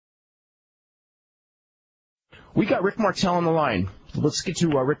We got Rick Martel on the line. Let's get to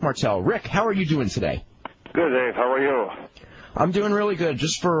Rick Martel. Rick, how are you doing today? Good, Dave. How are you? I'm doing really good.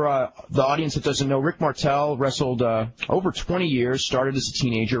 Just for the audience that doesn't know, Rick Martel wrestled over 20 years, started as a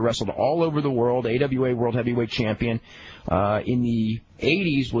teenager, wrestled all over the world, AWA World Heavyweight Champion. In the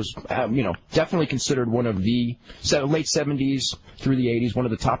 80s was, definitely considered one of the late 70s through the 80s, one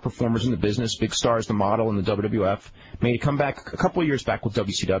of the top performers in the business, big stars, the model in the WWF. Made a comeback a couple of years back with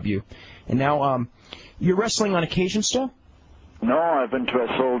WCW. And now you're wrestling on occasion still? No, I've been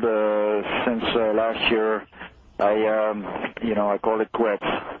wrestled since last year. I call it quits.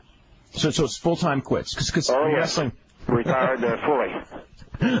 So it's full-time quits? Cause wrestling... Retired fully.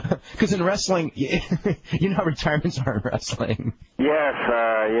 Because in wrestling, you know how retirements are in wrestling. Yes,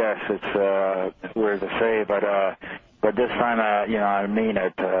 it's weird to say, but this time, I mean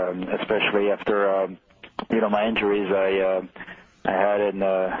it, especially after, my injuries I had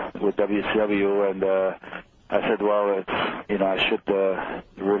with WCW, and I said, well, it's, I should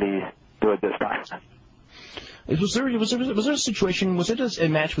really do it this time. Was there a situation? Was it a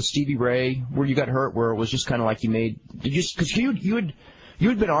match with Stevie Ray where you got hurt, where it was just kind of like because you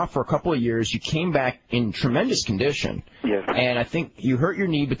had been off for a couple of years, you came back in tremendous condition, yes, and I think you hurt your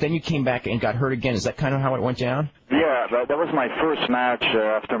knee, but then you came back and got hurt again. Is that kind of how it went down? Yeah, that was my first match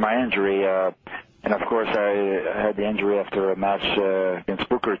after my injury, and of course I had the injury after a match against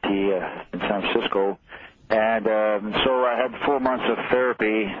Booker T in San Francisco, and so I had 4 months of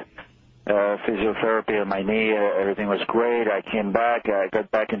therapy. Physiotherapy on my knee, everything was great. I came back, I got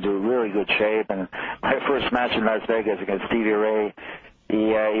back into really good shape, and my first match in Las Vegas against Stevie Ray,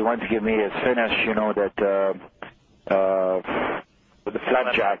 he wanted to give me his finish, with the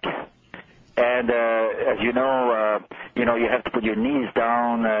flapjack. And as you know, you have to put your knees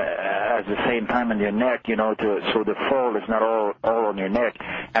down at the same time on your neck, so the fall is not all on your neck.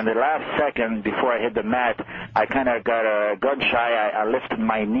 And the last second before I hit the mat, I kind of got gun shy. I lifted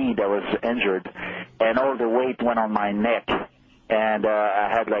my knee that was injured, and all the weight went on my neck. And I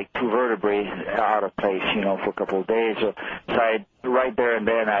had like 2 vertebrae out of place, for a couple of days. So right there and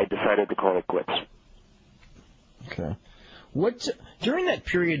then I decided to call it quits. Okay. During that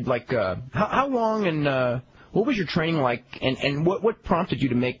period, how long and what was your training like, and what prompted you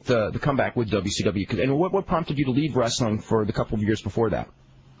to make the comeback with WCW, and what prompted you to leave wrestling for the couple of years before that?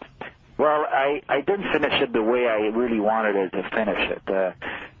 Well, I didn't finish it the way I really wanted it to finish it.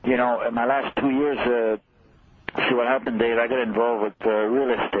 In my last 2 years, see what happened, Dave, I got involved with real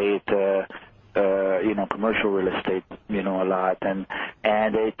estate, commercial real estate, a lot, and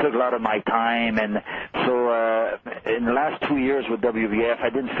it took a lot of my time, and so in the last 2 years with WWF, I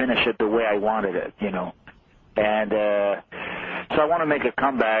didn't finish it the way I wanted it, and so I want to make a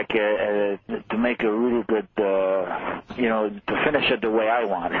comeback to make a really good, to finish it the way I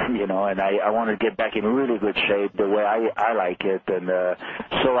want it, and I want to get back in really good shape the way I like it, and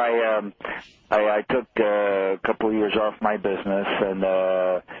so I took a couple of years off my business, and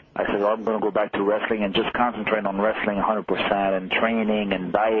I said, well, I'm going to go back to wrestling and just concentrate on wrestling 100% and training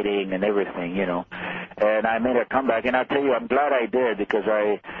and dieting and everything, and I made a comeback, and I'll tell you, I'm glad I did, because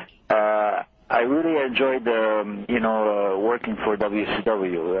I really enjoyed, working for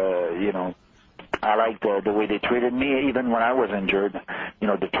WCW. I liked the way they treated me, even when I was injured.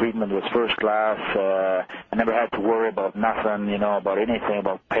 The treatment was first class. I never had to worry about nothing, about anything,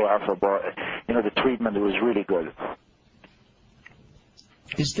 about payoff, about, the treatment was really good.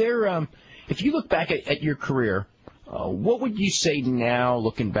 Is there, if you look back at your career, what would you say now,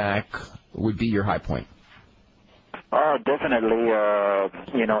 looking back, would be your high point? Oh, definitely,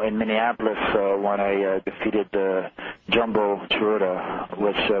 in Minneapolis when I defeated Jumbo Tsuruta,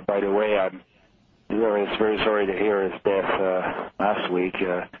 which, by the way, I'm very sorry to hear his death last week.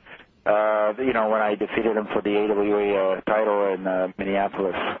 When I defeated him for the AWA title in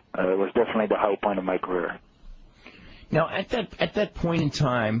Minneapolis, it was definitely the high point of my career. Now, at that point in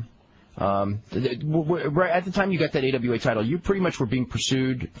time, right at the time you got that AWA title, you pretty much were being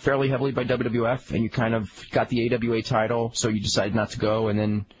pursued fairly heavily by WWF, and you kind of got the AWA title, so you decided not to go, and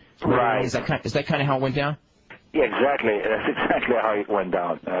then right. Is that kind of how it went down? Yeah, exactly. That's exactly how it went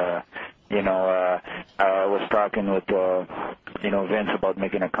down. I was talking with Vince about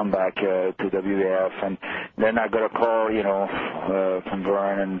making a comeback to WWF, and then I got a call, from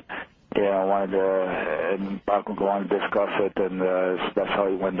Bryan, and I wanted to discuss it, and that's how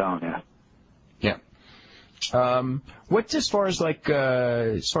it went down. Yeah. Yeah. What as far as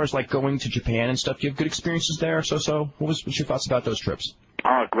going to Japan and stuff? Do you have good experiences there? So what's your thoughts about those trips?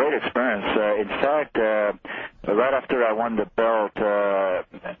 Oh, great experience. In fact, right after I won the belt,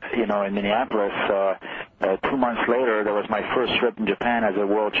 in Minneapolis, 2 months later, there was my first trip in Japan as a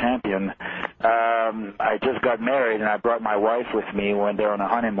world champion. I just got married, and I brought my wife with me when they're on a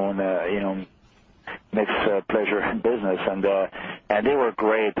honeymoon. Mixed pleasure and business, and they were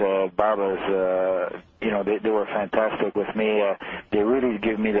great. Barbara's, they were fantastic with me. They really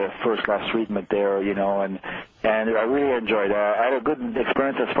give me the first-class treatment there, and I really enjoyed it. I had a good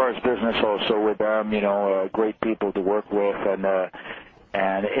experience as far as business also with them, great people to work with,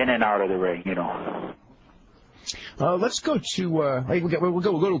 and in and out of the ring, Let's go to we'll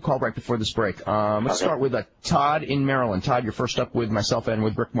go to a call right before this break. Let's start with Todd in Maryland. Todd, you're first up with myself and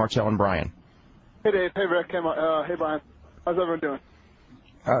with Rick Martel and Bryan. Hey, Dave. Hey, Rick. Hey, Bryan. How's everyone doing?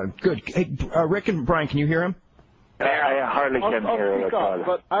 Good. Hey, Rick and Bryan, can you hear him? I hardly can hear it.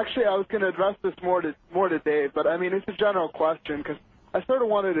 But actually, I was going to address this more to Dave, but, I mean, it's a general question because I sort of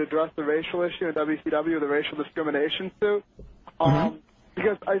wanted to address the racial issue in WCW, the racial discrimination suit,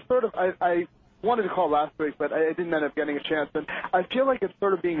 because I wanted to call last week, but I didn't end up getting a chance, and I feel like it's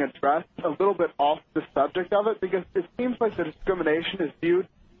sort of being addressed a little bit off the subject of it because it seems like the discrimination is viewed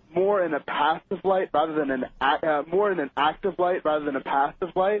more in a passive light rather than more in an active light rather than a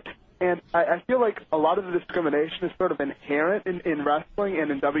passive light. And I feel like a lot of the discrimination is sort of inherent in wrestling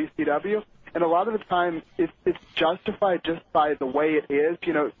and in WCW. And a lot of the time it's justified just by the way it is.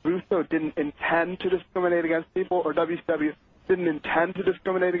 Russo didn't intend to discriminate against people, or WCW didn't intend to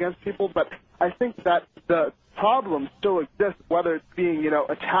discriminate against people. But I think that the problem still exists, whether it's being,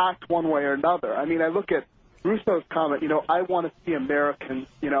 attacked one way or another. I mean, I look at Russo's comment, I want to see Americans,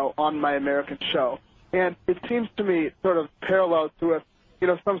 on my American show. And it seems to me sort of parallel to if,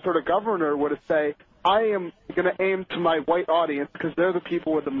 some sort of governor were to say, I am going to aim to my white audience because they're the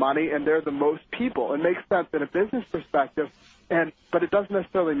people with the money and they're the most people. It makes sense in a business perspective, but it doesn't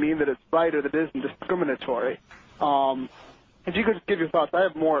necessarily mean that it's right or that it isn't discriminatory. If you could just give your thoughts. I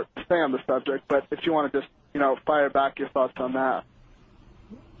have more to say on the subject, but if you want to just, fire back your thoughts on that.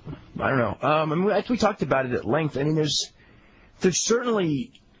 I don't know. We talked about it at length. I mean, there's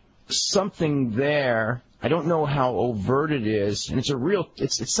certainly something there. I don't know how overt it is, and it's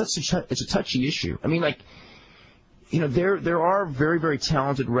a touchy issue. I mean, there are very, very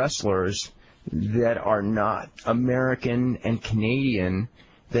talented wrestlers that are not American and Canadian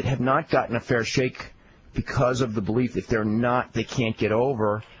that have not gotten a fair shake because of the belief if they're not, they can't get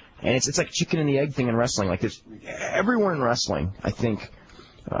over. And it's like a chicken and the egg thing in wrestling. Like there's everywhere in wrestling, I think.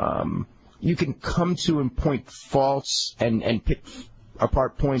 You can come to and point faults and pick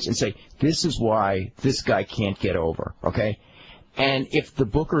apart points and say, this is why this guy can't get over, okay? And if the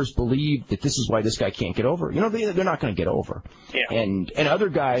bookers believe that this is why this guy can't get over, they're not going to get over. Yeah. And other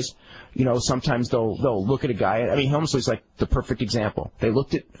guys, sometimes they'll look at a guy. I mean, Helmsley's like the perfect example. They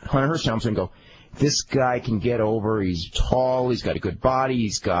looked at Hunter Hearst Helmsley and go, this guy can get over. He's tall. He's got a good body.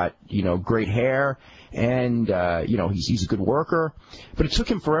 He's got, great hair. And, he's a good worker. But it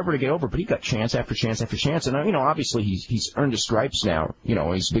took him forever to get over, but he got chance after chance after chance. And, obviously he's earned his stripes now.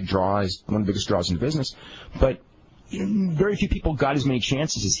 He's a big draw. He's one of the biggest draws in the business. But very few people got as many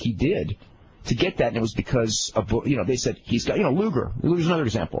chances as he did to get that. And it was because of, they said he's got, Luger. Luger's another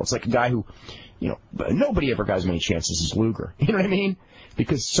example. It's like a guy who, nobody ever got as many chances as Luger. You know what I mean?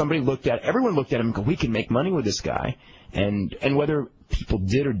 Because everyone looked at him and go, we can make money with this guy. And whether people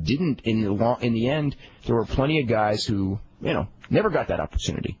did or didn't in the end, there were plenty of guys who, never got that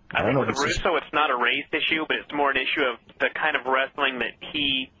opportunity. I think with Russo, it's not a race issue, but it's more an issue of the kind of wrestling that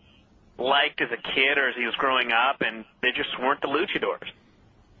he liked as a kid or as he was growing up, and they just weren't the luchadors.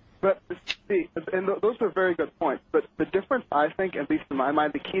 But, see, and those are very good points. But the difference, I think, at least in my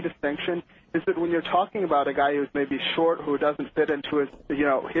mind, the key distinction is that when you're talking about a guy who's maybe short, who doesn't fit into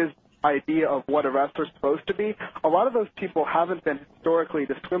his idea of what a wrestler's supposed to be, a lot of those people haven't been historically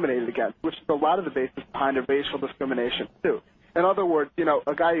discriminated against, which is a lot of the basis behind a racial discrimination, too. In other words,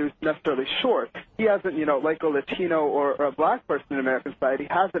 a guy who's necessarily short, he hasn't, like a Latino or a black person in American society,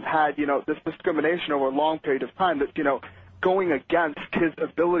 hasn't had, this discrimination over a long period of time that's, going against his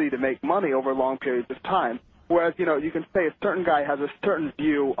ability to make money over long periods of time. Whereas, you can say a certain guy has a certain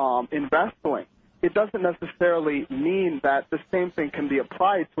view in wrestling. It doesn't necessarily mean that the same thing can be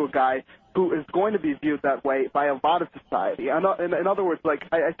applied to a guy who is going to be viewed that way by a lot of society. In other words, like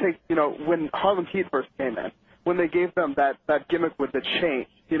I take, when Harlem Heat first came in, when they gave them that gimmick with the chain,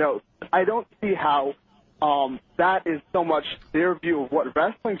 I don't see how that is so much their view of what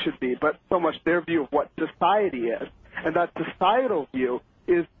wrestling should be, but so much their view of what society is. And that societal view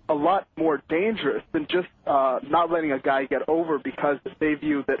is a lot more dangerous than just not letting a guy get over because they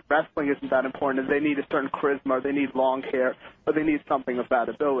view that wrestling isn't that important and they need a certain charisma or they need long hair or they need something of that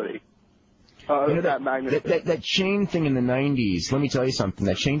ability. That chain thing in the 90s, let me tell you something,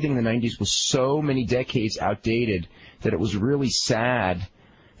 that chain thing in the 90s was so many decades outdated that it was really sad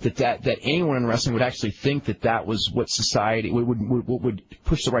that anyone in wrestling would actually think that was what society would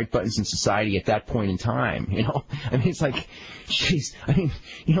push the right buttons in society at that point in time. I mean, it's like, jeez. I mean,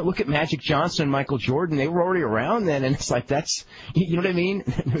 look at Magic Johnson and Michael Jordan. They were already around then, and it's like that's, you know what I mean?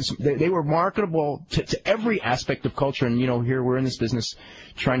 They were marketable to every aspect of culture, and here we're in this business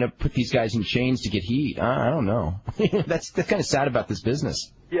trying to put these guys in chains to get heat. I don't know. That's kind of sad about this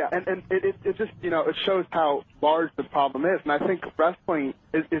business. Yeah, and it just, it shows how large the problem is. And I think wrestling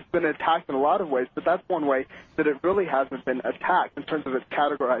has been attacked in a lot of ways, but that's one way that it really hasn't been attacked in terms of its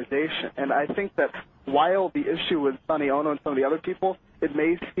categorization. And I think that while the issue with Sonny Ono and some of the other people, it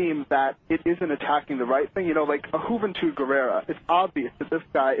may seem that it isn't attacking the right thing. Like a Juventud Guerrera, it's obvious that this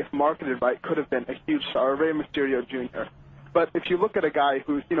guy, if marketed right, could have been a huge star, Rey Mysterio Jr., but if you look at a guy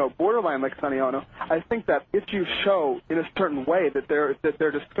who's, borderline like Sonny Ono, I think that if you show in a certain way that they're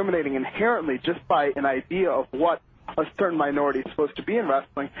discriminating inherently just by an idea of what a certain minority is supposed to be in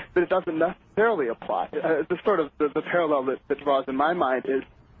wrestling, that it doesn't necessarily apply. The parallel that draws in my mind is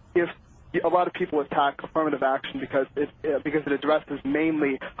if a lot of people attack affirmative action because it addresses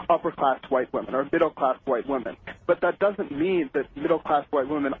mainly upper-class white women or middle-class white women. But that doesn't mean that middle-class white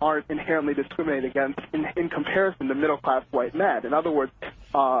women aren't inherently discriminated against in comparison to middle-class white men. In other words,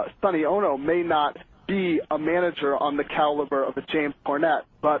 Sonny Ono may not be a manager on the caliber of a James Cornette,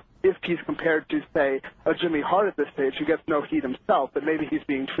 but if he's compared to, say, a Jimmy Hart at this stage who gets no heat himself, but maybe he's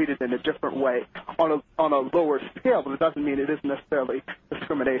being treated in a different way on a lower scale, but it doesn't mean it isn't necessarily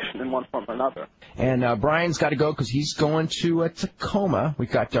discrimination in one form or another. And Brian's got to go because he's going to Tacoma.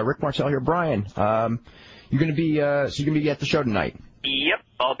 We've got Rick Martel here. Brian, you're going to be at the show tonight. Yep,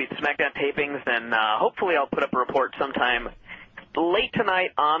 I'll be at the SmackDown tapings, and hopefully I'll put up a report sometime late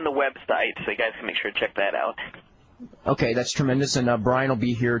tonight on the website, so you guys can make sure to check that out. Okay, that's tremendous, and Brian will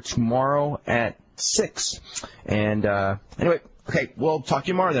be here tomorrow at 6. And anyway, okay, we'll talk to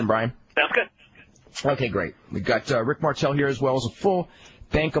you tomorrow then, Brian. Sounds good. Okay, great. We've got Rick Martel here as well as a full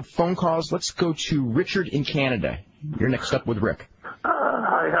bank of phone calls. Let's go to Richard in Canada. You're next up with Rick.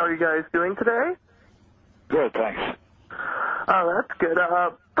 Hi, how are you guys doing today? Good, thanks. That's good.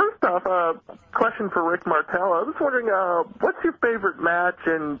 First off, question for Rick Martel. I was wondering, what's your favorite match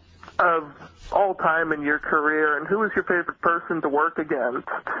of all time in your career, and who is your favorite person to work against?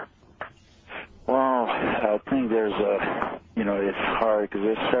 Well, I think there's it's hard because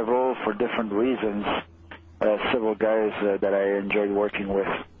there's several for different reasons. Several guys that I enjoyed working with,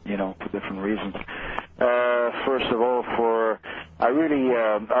 for different reasons. First of all, I really,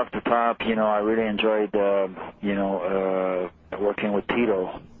 off the top, I really enjoyed, working with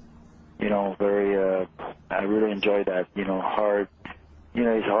Tito. I really enjoyed that, hard. He's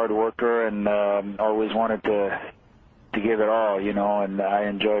a hard worker and always wanted to give it all, and I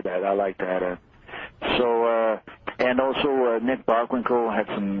enjoyed that. I like that. And also Nick Bockwinkel, had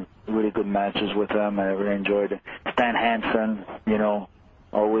some really good matches with him. I really enjoyed it. Stan Hansen,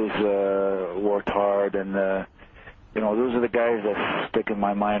 always worked hard, and those are the guys that stick in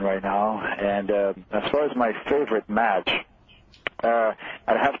my mind right now. And as far as my favorite match, I'd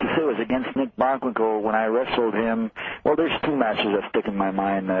have to say it was against Nick Bockwinkel when I wrestled him. Well, there's two matches that stick in my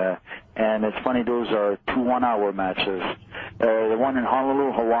mind, and it's funny, those are 2 one-hour matches. The one in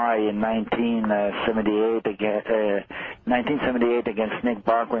Honolulu, Hawaii in 1978 against Nick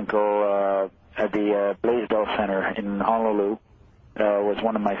Bockwinkel at the Blaisdell Center in Honolulu was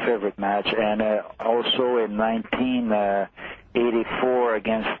one of my favorite matches. And also in 1984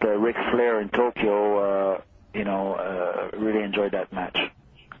 against Ric Flair in Tokyo, really enjoyed that match.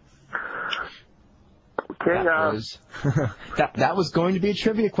 Okay, that was going to be a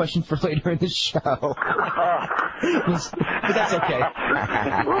trivia question for later in the show. But that's okay.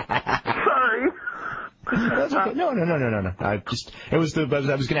 Sorry. That's okay. No. I was going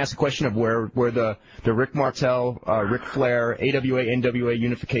to ask a question of where the Rick Martel, Ric Flair, AWA, NWA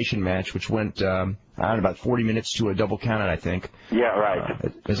unification match, which went about 40 minutes to a double count, I think. Yeah,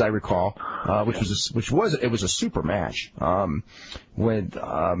 right. As I recall, which was a super match. Where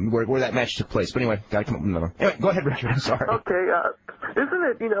that match took place. But anyway, gotta come up with another. Anyway, go ahead, Richard. I'm sorry. Okay. Isn't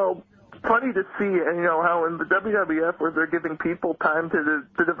it funny to see, how in the WWF where they're giving people time to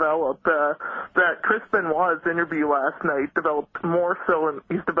develop, that Chris Benoit's interview last night he's developed more so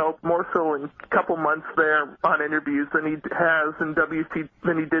in a couple months there on interviews than he has than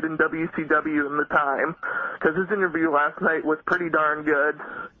he did in WCW in the time, because his interview last night was pretty darn good.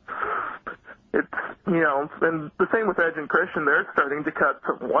 It's, and the same with Edge and Christian, they're starting to cut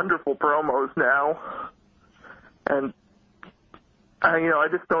some wonderful promos now, and I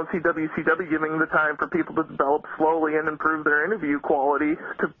just don't see WCW giving the time for people to develop slowly and improve their interview quality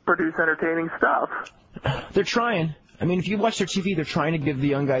to produce entertaining stuff. They're trying. I mean, if you watch their TV, they're trying to give the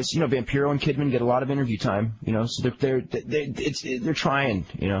young guys, Vampiro and Kidman get a lot of interview time, so they're trying,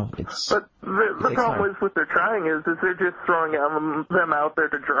 But the problem is what they're trying is they're just throwing them out there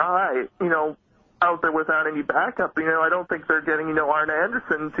to dry, out there without any backup. I don't think they're getting, Arn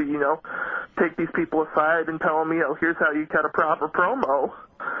Anderson to, take these people aside and tell them, here's how you cut a proper promo.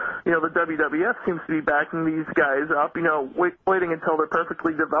 The WWF seems to be backing these guys up, waiting until they're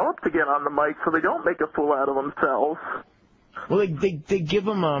perfectly developed to get on the mic so they don't make a fool out of themselves. Well, they give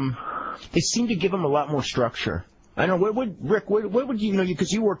them, they seem to give them a lot more structure. I don't know, Rick, what would you,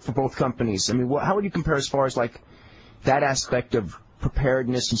 because you work for both companies, I mean, how would you compare as far as, like, that aspect of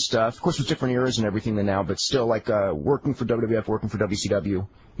preparedness and stuff? Of course, with different eras and everything than now, but still, like, working for WWF, working for WCW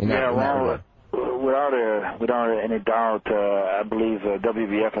in that regard. Without any doubt, I believe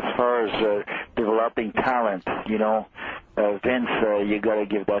WWF, as far as developing talent, Vince, you got to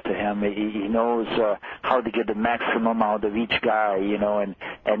give that to him. He knows how to get the maximum out of each guy, and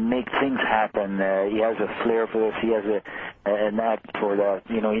make things happen. He has a flair for this. He has an act for that.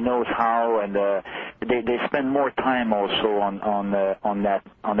 He knows how, and they spend more time also on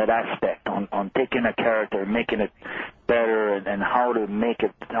that aspect, on taking a character, making it better, and how to make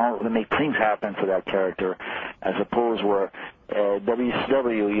things happen for that character, as opposed where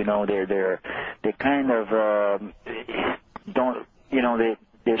WCW, they kind of don't,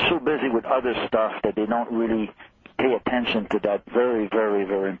 they're so busy with other stuff that they don't really pay attention to that very, very,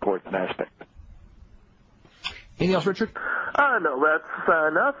 very important aspect. Anything else, Richard? No, that's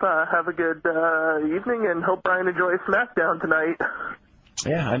enough. Have a good evening, and hope Bryan enjoys SmackDown tonight.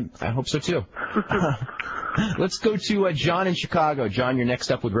 Yeah, I hope so too. Let's go to John in Chicago. John, you're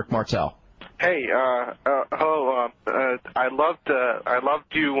next up with Rick Martel. Hey, hello. I loved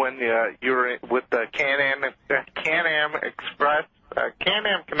you when you were with the Can-Am Express,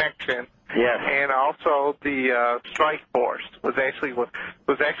 Can-Am Connection. Yes. And also the Strike Force was actually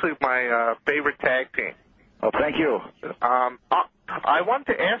my favorite tag team. Oh, thank you. I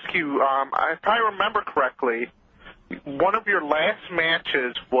wanted to ask you, if I remember correctly, one of your last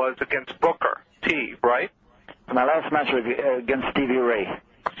matches was against Booker T, right? My last match was against Stevie Ray.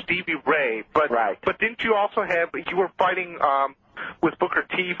 Stevie Ray, but right. But didn't you also you were fighting with Booker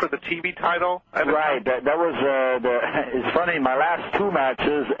T for the TV title? Right. That was it's funny. My last two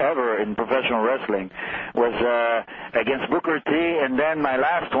matches ever in professional wrestling was against Booker T, and then my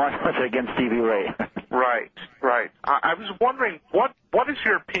last one was against Stevie Ray. Right. I was wondering what is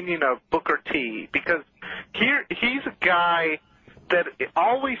your opinion of Booker T, because he's a guy that it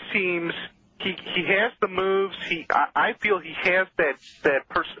always seems. He has the moves. I feel he has that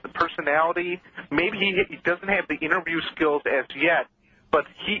personality. Maybe he doesn't have the interview skills as yet, but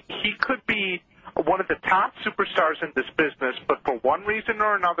he could be one of the top superstars in this business. But for one reason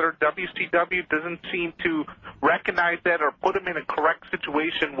or another, WCW doesn't seem to recognize that or put him in a correct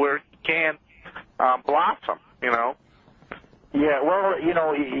situation where he can blossom. Yeah, well, you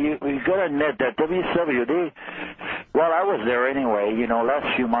got to admit that WCW, I was there anyway.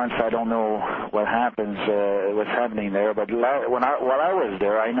 Last few months, I don't know what's happening there, but while I was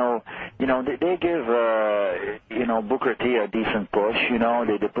there, I know, they give, Booker T a decent push.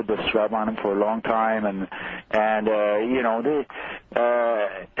 They put the strap on him for a long time, and I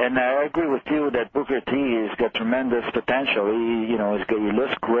agree with you that Booker T has got tremendous potential. He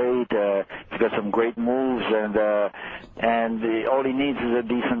looks great. He's got some great moves, and all he needs is a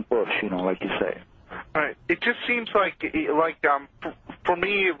decent push, like you say. Right. It just seems like for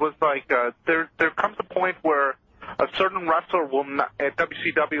me, it was like there comes a point where a certain wrestler will not, at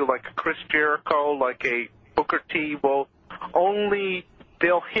WCW, like a Chris Jericho, like a Booker T, they'll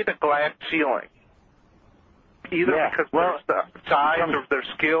hit a glass ceiling. Either because of their size or their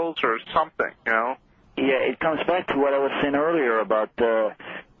skills or something, Yeah, it comes back to what I was saying earlier about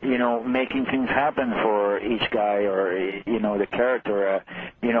making things happen for each guy or, the character,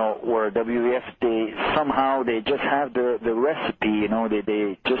 where WWF, they just have the recipe,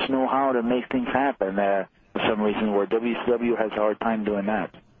 they just know how to make things happen for some reason, where WCW has a hard time doing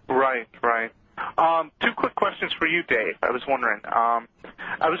that. Right. Two quick questions for you, Dave. I was wondering,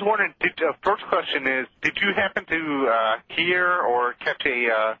 first question is, did you happen to hear or catch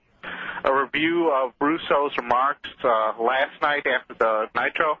a review of Russo's remarks last night after the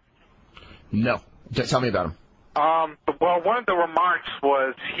Nitro? No. Tell me about him. Well, one of the remarks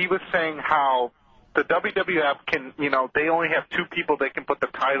was he was saying how the WWF can, they only have two people they can put the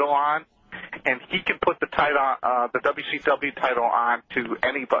title on, and he can put the WCW title on to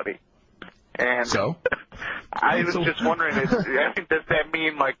anybody. And so? I was just wondering, does that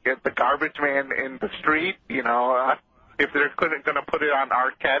mean like the garbage man in the street, if they're going to put it on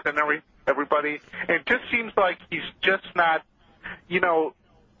Arquette and everybody. And it just seems like he's just not,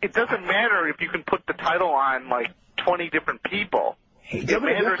 it doesn't matter if you can put the title on like 20 different people. It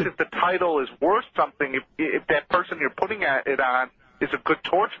matters if the title is worth something, if that person you're putting it on is a good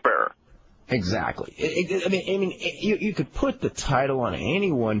torchbearer. Exactly. You could put the title on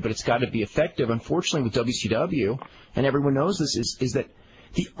anyone, but it's got to be effective. Unfortunately, with WCW, and everyone knows this, is that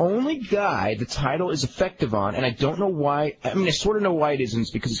the only guy the title is effective on, and I don't know why. I mean, I sort of know why it isn't,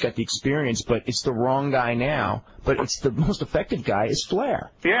 because he's got the experience, but it's the wrong guy now. But it's the most effective guy is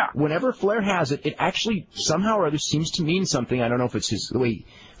Flair. Yeah. Whenever Flair has it, it actually somehow or other seems to mean something. I don't know if it's the way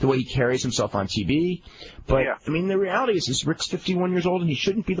he carries himself on TV, but I mean, the reality is Rick's 51 years old and he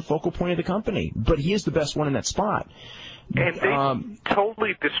shouldn't be the focal point of the company, but he is the best one in that spot. And they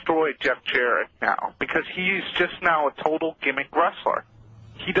totally destroyed Jeff Jarrett now because he's just now a total gimmick wrestler.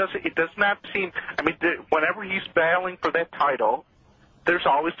 It does not seem. I mean, whenever he's battling for that title, there's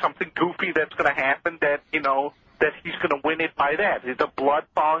always something goofy that's going to happen that that he's going to win it by that. The blood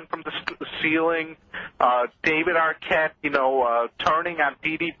falling from the ceiling, David Arquette, turning on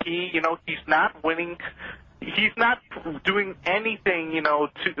DDP. He's not winning. He's not doing anything,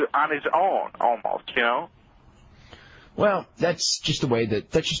 on his own, almost. Well, that's just the way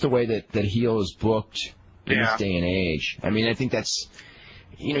that heel is booked in this day and age. I mean, I think that's.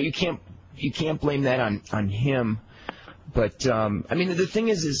 You can't blame that on him, but I mean the thing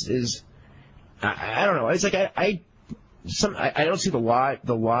is I don't know. It's like I don't see the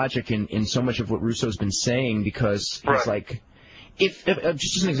logic in so much of what Russo's been saying, because it's like if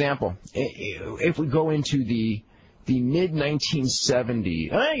just as an example, if we go into the mid 1970s,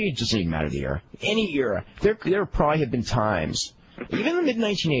 it doesn't even matter the era, any era, there probably have been times, even the mid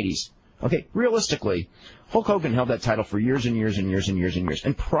 1980s. Okay, realistically, Hulk Hogan held that title for years and years and years and years and years,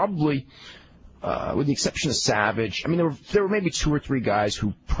 and probably, with the exception of Savage, I mean, there were maybe 2 or 3 guys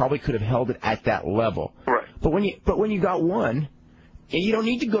who probably could have held it at that level. Right. But when you got one, you don't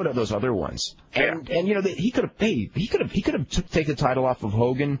need to go to those other ones. And he could have taken the title off of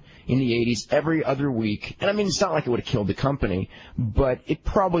Hogan in the 80s every other week. And I mean, it's not like it would have killed the company, but it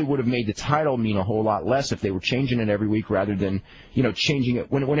probably would have made the title mean a whole lot less if they were changing it every week rather than, changing it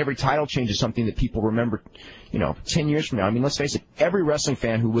when every title change is something that people remember, 10 years from now. I mean, let's face it, every wrestling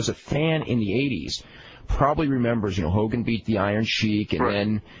fan who was a fan in the 80s probably remembers, Hogan beat the Iron Sheik,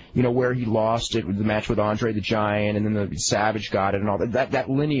 and then, where he lost it with the match with Andre the Giant, and then the Savage got it, and all that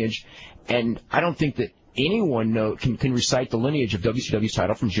lineage. And I don't think that anyone can recite the lineage of WCW's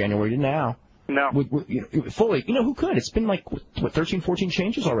title from January to now. No. Fully. Who could? It's been like, 13, 14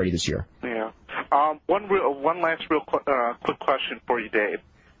 changes already this year. Yeah. One last real quick question for you, Dave.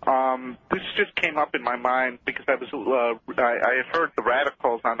 This just came up in my mind because I had heard the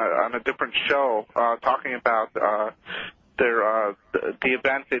Radicals on a different show talking about the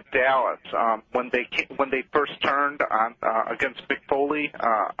event at Dallas when they first turned on against Mick Foley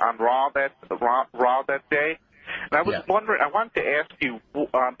on Raw that day. And I was wondering, I wanted to ask you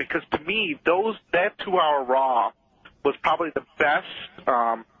because to me that 2-hour Raw was probably the best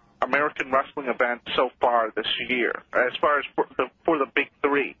American wrestling event so far this year, as far as for the big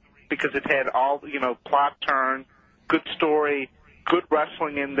three, because it had all plot turn, good story, good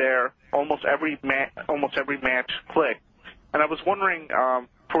wrestling in there, almost every match clicked. And I was wondering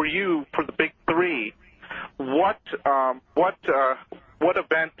for you, for the big three, what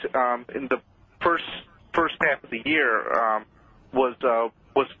event in the first half of the year was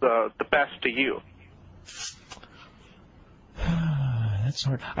the best to you? That's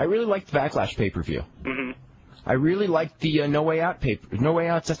hard. I really liked the Backlash pay-per-view. Mm-hmm. I really liked the No Way Out pay-per-view. No Way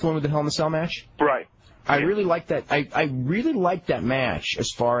Out, that's the one with the Hell in a Cell match? Right. I really liked that. I really liked that match,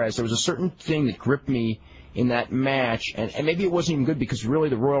 as far as there was a certain thing that gripped me in that match, and maybe it wasn't even good because really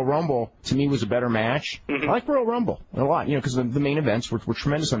the Royal Rumble, to me, was a better match. Mm-hmm. I like Royal Rumble a lot, because the main events were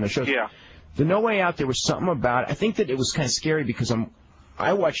tremendous on the shows. Yeah. The No Way Out, there was something about it. I think that it was kind of scary because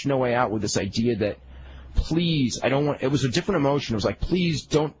I watched No Way Out with this idea that, please, it was a different emotion. It was like, please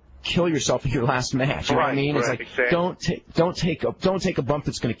don't kill yourself in your last match. You know what I mean? It's like, exactly. don't take a bump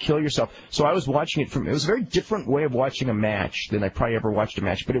that's going to kill yourself. So I was watching it it was a very different way of watching a match than I probably ever watched a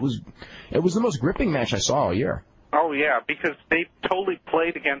match, but it was the most gripping match I saw all year. Oh yeah, because they totally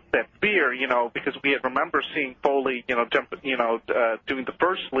played against that fear, because we had remember seeing Foley, jump, doing the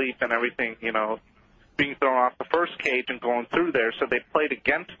first leap and everything, being thrown off the first cage and going through there. So they played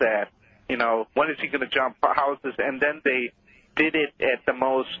against that. When is he going to jump? How is this? And then they did it at the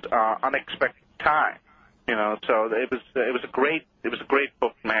most unexpected time. So it was a great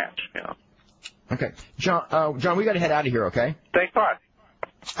booked match. Okay, John, we got to head out of here. Okay. Thanks a lot.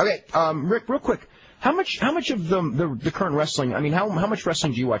 Okay, Rick, real quick, how much of the current wrestling? I mean, how much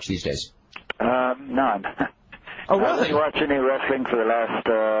wrestling do you watch these days? none. Oh, really? I haven't watched any wrestling for the last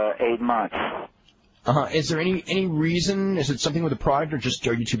 8 months. Is there any reason? Is it something with the product, or just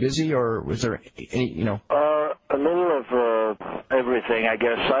are you too busy, or was there any, A little of everything, I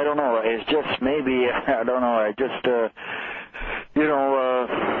guess. I don't know. It's just maybe, I don't know. I just,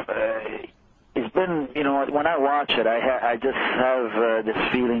 it's been, when I watch it, I just have this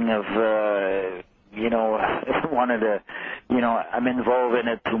feeling of, wanted to, I'm involved in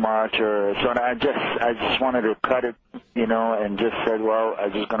it too much, or so I just wanted to cut it, and just said, well,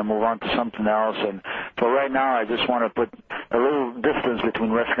 I'm just going to move on to something else. And for right now, I just want to put a little distance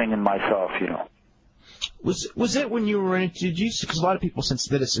between wrestling and myself, Was it when you were in it? Did you? Because a lot of people sense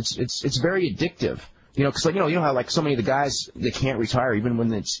that it's very addictive. Because you know how like so many of the guys, they can't retire even when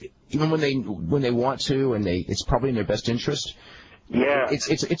they want to, and it's probably in their best interest. Yeah.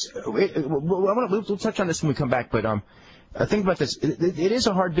 We'll touch on this when we come back, but think about this. It is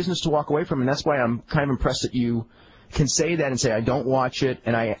a hard business to walk away from, and that's why I'm kind of impressed that you can say that and say I don't watch it.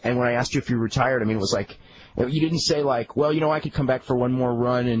 And when I asked you if you were retired, I mean, it was like you didn't say like, well, I could come back for one more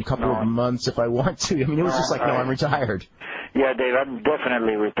run in a couple of months if I want to. I mean, it was just like, no, I'm retired. Yeah, Dave, I'm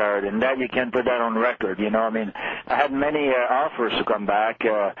definitely retired, and that you can't put that on record. I mean, I had many offers to come back,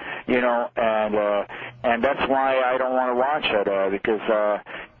 and that's why I don't want to watch it because I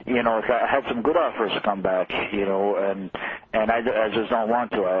had some good offers to come back, and I just don't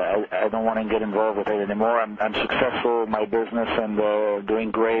want to. I don't want to get involved with it anymore. I'm successful in my business and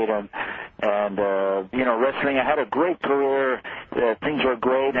doing great, and wrestling. I had a great career. Things were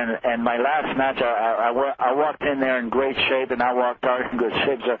great, and my last match, I walked in there in great shape, and I walked out in good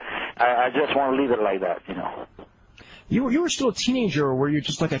shape. So I just want to leave it like that, You were still a teenager, or were you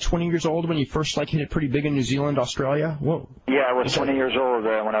just like at 20 years old when you first hit it pretty big in New Zealand, Australia? Whoa. Yeah, I was 20 years old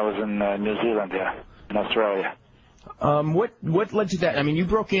when I was in New Zealand, in Australia. What led to that? I mean, you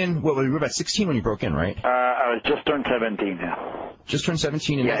broke in. You were about 16 when you broke in, right? I was just turned 17. Just turned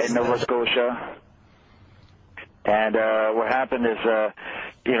 17. In Nova Scotia. And what happened is,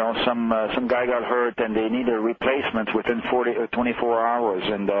 some guy got hurt, and they needed replacements within 24 hours.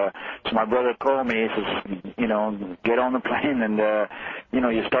 And so my brother called me. He says, get on the plane, and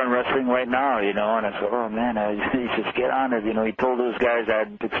you start wrestling right now. And I said, oh man, he says, get on it. He told those guys I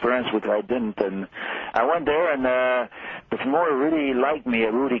had experience with, I didn't. And I went there, and the promoter really liked me,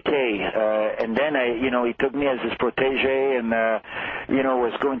 Rudy K. And then he took me as his protege, and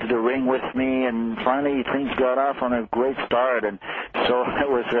was going to the ring with me. And finally, things got off on a great start. And so it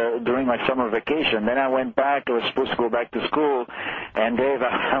was during my summer vacation. Then I went back. I was supposed to go back to school, and Dave,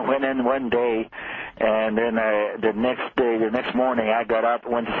 I went in one day, and then the next morning, I got up,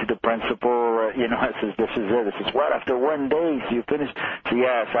 went to see the principal. I says, this is it. I says, what? After 1 day, so you finished? So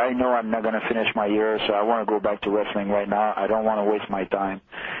yes, I know I'm not going to finish my year, so I want to go back to wrestling right now. I don't want to waste my time.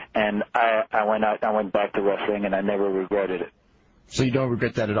 And I went back to wrestling, and I never regretted it. So you don't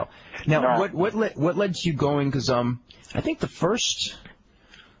regret that at all. Now, No. what led to you going? Because I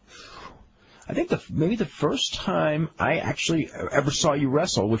think maybe the first time I actually ever saw you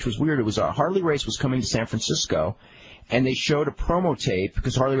wrestle, which was weird, it was Harley Race was coming to San Francisco, and they showed a promo tape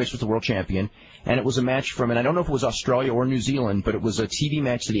because Harley Race was the world champion, and it was a match from, and I don't know if it was Australia or New Zealand, but it was a TV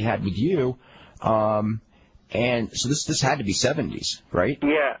match that he had with you, and so this had to be 70s, right?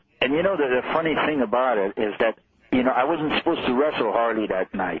 Yeah, and the funny thing about it is that I wasn't supposed to wrestle Harley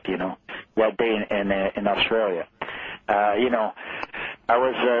that night, that day in Australia. I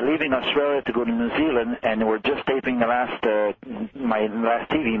was leaving Australia to go to New Zealand, and we're just taping my last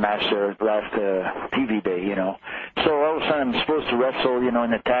TV match, last TV day, So all of a sudden I'm supposed to wrestle, in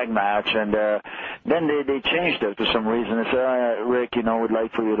a tag match, and then they changed it for some reason. They said, Rick, we'd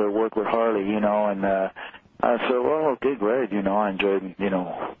like for you to work with Harley, and I said, well, okay, great, I enjoyed,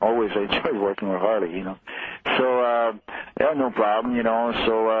 always enjoyed working with Harley, So, yeah, no problem,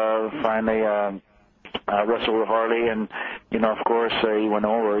 So finally, I wrestled with Harley, and, of course, he went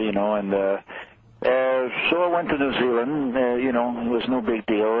over, and so I went to New Zealand, it was no big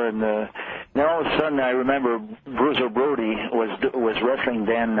deal, and then all of a sudden I remember Bruiser Brody was wrestling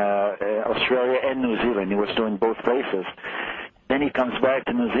then Australia and New Zealand. He was doing both places. Then he comes back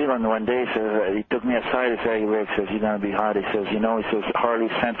to New Zealand one day, says, he took me aside, he said, hey, Rick, says, you're going to be hot. He says, he says, Harley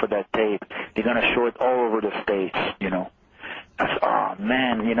sent for that tape. They're going to show it all over the States, I said, oh,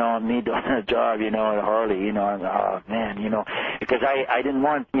 man, me doing a job, at Harley, oh, man, because I didn't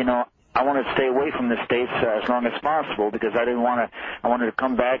want, I wanted to stay away from the States as long as possible because I wanted to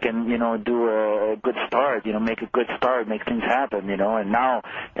come back and, do a good start, make a good start, make things happen, and now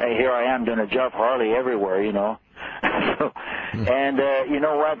here I am doing a job Harley everywhere, So And you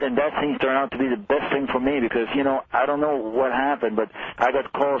know what? And that thing turned out to be the best thing for me because, I don't know what happened, but I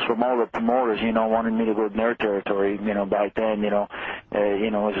got calls from all the promoters, wanting me to go to their territory, back then, it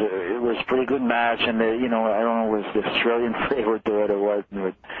was a pretty good match, and, I don't know, was the Australian flavor to it or what,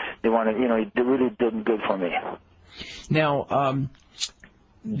 but they wanted, it really did good for me. Now,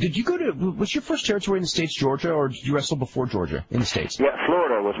 did you was your first territory in the States Georgia, or did you wrestle before Georgia in the States? Yeah,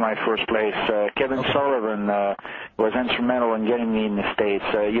 Florida was my first place. Kevin Sullivan was instrumental in getting me in the States.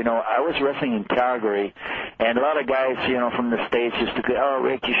 I was wrestling in Calgary, and a lot of guys, from the States used to go, oh,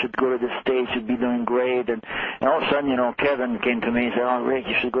 Rick, you should go to the States, you'd be doing great. And all of a sudden, Kevin came to me and said, oh, Rick,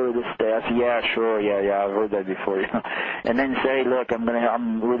 you should go to the States. I said, yeah, sure, yeah, I've heard that before. And then say, look, I'm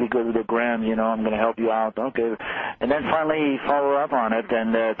really good with the gram, I'm going to help you out. Okay. And then finally he followed up on it,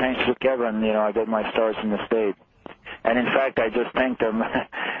 and thanks to Kevin, I got my stars in the States. And in fact, I just thanked him,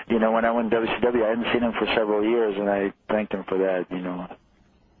 when I went to WCW. I hadn't seen him for several years, and I thanked him for that,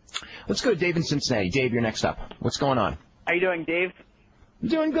 Let's go to Dave in Cincinnati. Dave, you're next up. What's going on? How you doing, Dave? I'm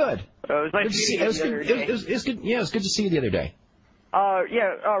doing good. It was nice to see you the other day. It was good. Yeah, it was good to see you the other day.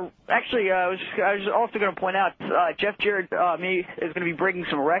 Actually, I was also going to point out Jeff Jarrett is going to be breaking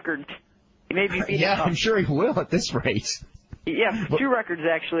some records. He may be beating. Yeah, I'm sure he will at this rate. Yeah, 2 records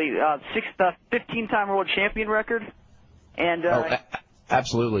actually. 15-time world champion record, and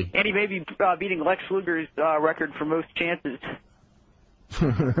absolutely. And he may be beating Lex Luger's record for most chances.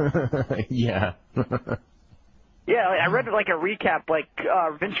 Yeah. Yeah, I read a recap.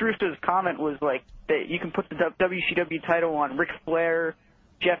 Vince Russo's comment was that you can put the WCW title on Ric Flair,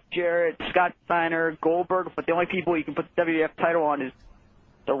 Jeff Jarrett, Scott Steiner, Goldberg, but the only people you can put the WWF title on is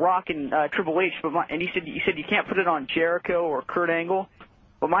The Rock and Triple H. And he said you can't put it on Jericho or Kurt Angle.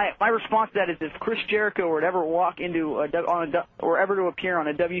 But my response to that is if Chris Jericho were to ever walk into or ever to appear on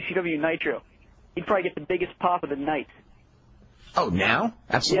a WCW Nitro, he'd probably get the biggest pop of the night. Oh, now?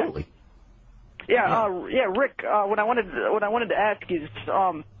 Absolutely. Yeah, Rick. What I wanted to ask is,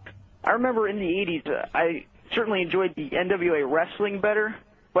 I remember in the '80s, I certainly enjoyed the NWA wrestling better,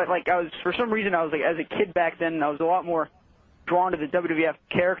 but for some reason, as a kid back then, I was a lot more drawn to the WWF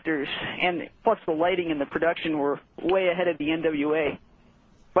characters, and plus the lighting and the production were way ahead of the NWA.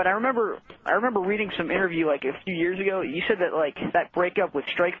 But I remember reading some interview a few years ago. You said that that breakup with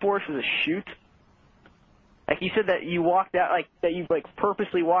Strikeforce was a shoot. You said that you walked out, that you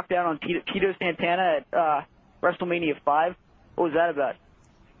purposely walked out on Tito Santana at WrestleMania 5. What was that about?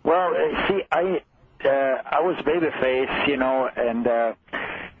 Well, see, I was babyface, and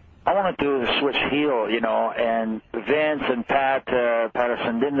I wanted to switch heel, and Vince and Pat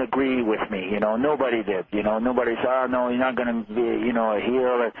Patterson didn't agree with me, nobody did, nobody said, oh, no, you're not going to be, a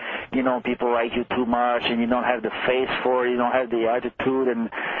heel, and, people like you too much, and you don't have the face for it, you don't have the attitude, and,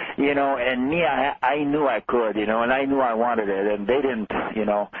 and me, I knew I could, and I knew I wanted it, and they didn't,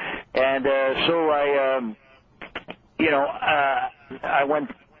 and so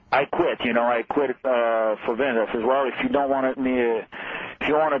I quit, I quit for Vince. I said, well, if you don't want if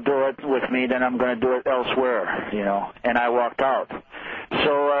you want to do it with me, then I'm going to do it elsewhere, and I walked out.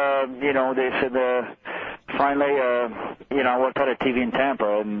 So, they said, finally, I worked out at TV in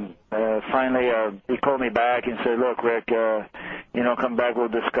Tampa, and finally he called me back and said, look, Rick, come back, we'll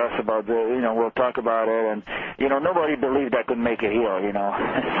discuss about we'll talk about it, and, nobody believed I could make it heel,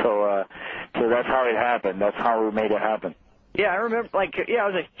 so that's how it happened. That's how we made it happen. Yeah, I remember, I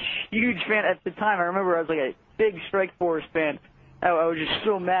was a huge fan at the time. I remember I was a big Strikeforce fan. I was just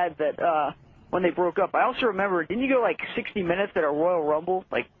so mad that when they broke up. I also remember, didn't you go 60 minutes at a Royal Rumble?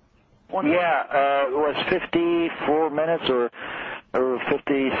 It was 54 minutes or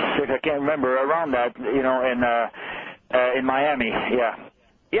 56, I can't remember, around that, in Miami, yeah.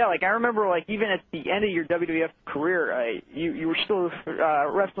 Yeah, I remember, even at the end of your WWF career, you were still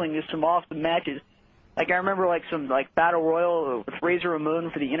wrestling just some awesome matches. I remember some Battle Royal with Razor Ramon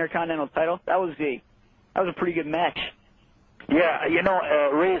for the Intercontinental title. That was a pretty good match. Yeah,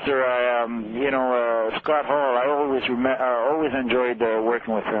 Razor, Scott Hall, I always enjoyed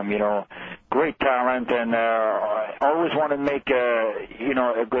working with him, great talent, and always wanted to make,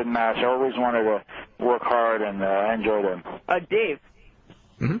 a good match. I always wanted to work hard and enjoy them. Dave,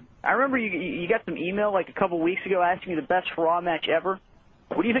 mm-hmm. I remember you got some email a couple weeks ago asking you the best Raw match ever.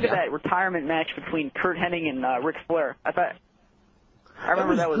 What do you think of that retirement match between Kurt Hennig and Ric Flair? I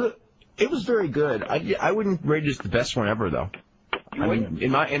remember that was good. It was very good. I wouldn't rate it as the best one ever, though.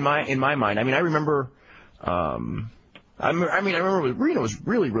 In my mind. I remember. I remember Reno was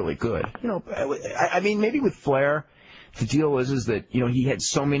really, really good. Maybe with Flair, the deal is that he had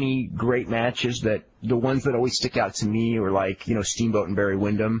so many great matches that the ones that always stick out to me were Steamboat and Barry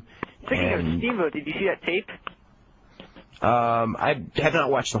Windham. Speaking of Steamboat, did you see that tape? I have not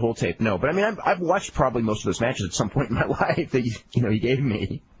watched the whole tape, no. But I mean, I've watched probably most of those matches at some point in my life that you gave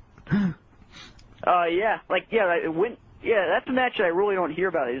me. Yeah, that's a match that I really don't hear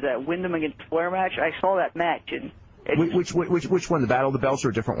about. Is that Wyndham against Flair match? I saw that match. And which one? The Battle of the Belts or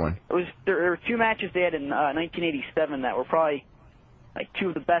a different one? There were two matches they had in 1987 that were probably like two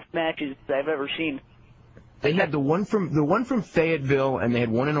of the best matches I've ever seen. They had the one from Fayetteville, and they had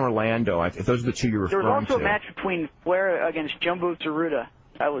one in Orlando. If those are the two you're referring to. There was also a match between Flair against Jumbo Tsuruta.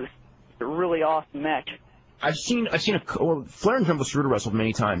 That was a really awesome match. I've seen Flair and Jumbo Tsuruta wrestled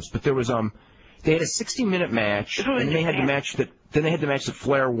many times, but there was they had a 60-minute match, and then they had the match that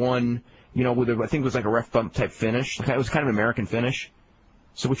Flair won. With I think it was like a ref bump type finish. It was kind of an American finish.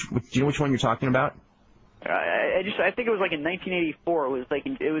 So do you know which one you're talking about? I think it was like in 1984.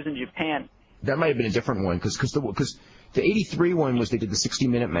 It was in Japan. That might have been a different one because the 83 one was they did the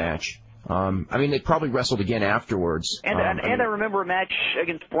 60-minute match. I mean, they probably wrestled again afterwards. And I remember a match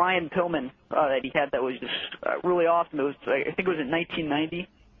against Bryan Pillman that he had that was just really awesome. It was I think it was in 1990.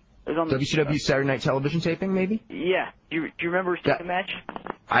 It was on WCW Saturday Night Television taping, maybe? Yeah. Do you remember seeing the match?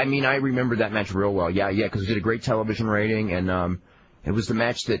 I mean, I remember that match real well. Yeah, because it did a great television rating, and it was the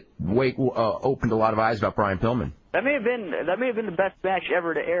match that opened a lot of eyes about Bryan Pillman. That may have been the best match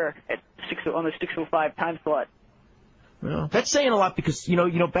ever to air on the 6:05 time slot. Well, that's saying a lot because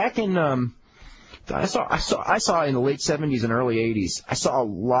back in I saw in the late 70s and early 80s I saw a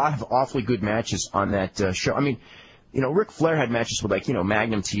lot of awfully good matches on that show. I mean, Ric Flair had matches with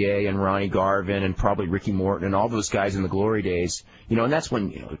Magnum TA and Ronnie Garvin and probably Ricky Morton and all those guys in the glory days. And that's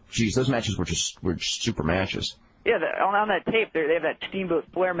when those matches were just super matches. Yeah, on that tape they have that Steamboat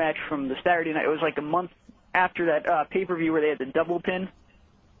Flair match from the Saturday night. It was like a month after that pay-per-view where they had the double pin.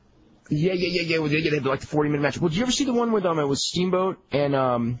 Yeah. Well, they had like the 40-minute match. Well, did you ever see the one with it was Steamboat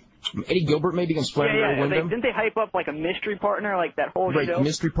and Eddie Gilbert maybe against Flair and Wyndham? Didn't they hype up like a mystery partner, like that whole show? Right,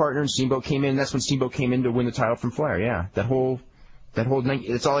 mystery partner and Steamboat came in. That's when Steamboat came in to win the title from Flair. Yeah, that whole night.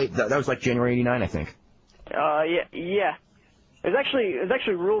 That was like January '89, I think. Yeah. It was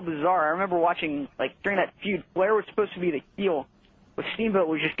actually real bizarre. I remember watching during that feud, Flair was supposed to be the heel, but Steamboat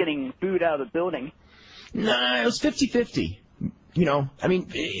was just getting booed out of the building. Nah, it was 50-50. I mean,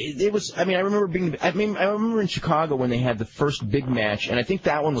 it was. I mean, I remember in Chicago when they had the first big match, and I think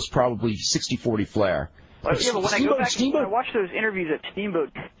that one was probably 60-40 Flair. But when I watch those interviews that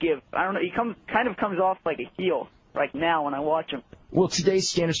Steamboat give, I don't know, he kind of comes off like a heel. Like now when I watch him. Well, today's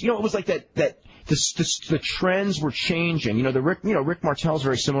standards, it was like that. The trends were changing. Rick Martel's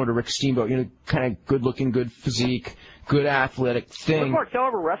very similar to Rick Steamboat. Kind of good-looking, good physique, good athletic thing. Rick Martel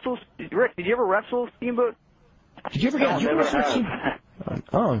ever wrestles? Rick, did you ever wrestle Steamboat? Did you ever wrestle Steamboat?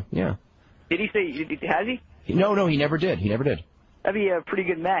 Oh, yeah. Did he say? Has he? No, he never did. That'd be a pretty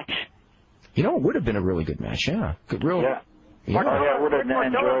good match. It would have been a really good match. Yeah, Yeah. I would have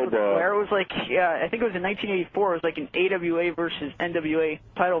enjoyed Flair. It was I think it was in 1984. It was like an AWA versus NWA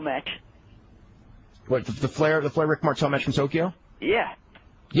title match. What, the Flair Rick Martel match from Tokyo? Yeah.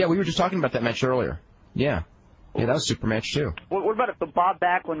 Yeah, we were just talking about that match earlier. Yeah. Yeah, that was a super match too. What about the Bob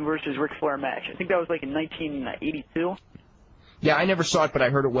Backlund versus Ric Flair match? I think that was in 1982. Yeah, I never saw it, but I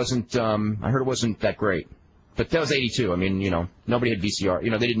heard it wasn't. That great. But that was 82. I mean, nobody had VCR.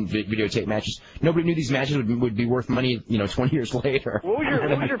 They didn't videotape matches. Nobody knew these matches would be worth money, 20 years later. What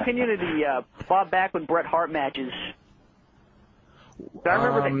was your opinion of the Bob Backlund Bret Hart matches? I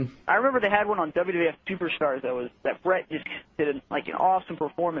remember they had one on WWF Superstars that Bret just did an awesome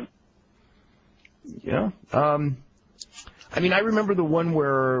performance. Yeah. I mean, I remember the one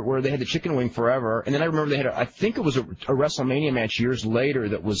where they had the chicken wing forever, and then I remember they had I think it was a WrestleMania match years later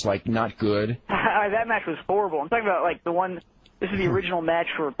that was not good. That match was horrible. I'm talking about the one. This is the original match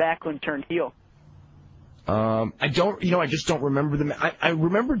for Backlund turned heel. I just don't remember them. I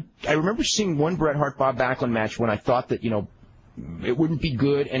remember seeing one Bret Hart Bob Backlund match when I thought that it wouldn't be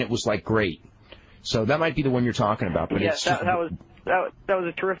good, and it was great. So that might be the one you're talking about. But yeah, that was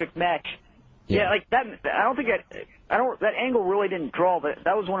a terrific match. Yeah, that. I don't think that angle really didn't draw, but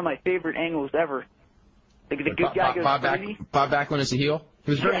that was one of my favorite angles ever. The good guy goes crazy. Bob Backlund as a heel.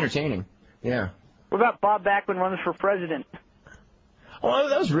 It was very entertaining. Yeah. What about Bob Backlund running for president? Oh,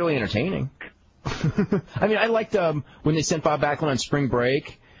 that was really entertaining. I mean, I liked when they sent Bob Backlund on spring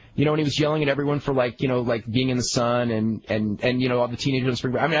break. When he was yelling at everyone for being in the sun and all the teenagers on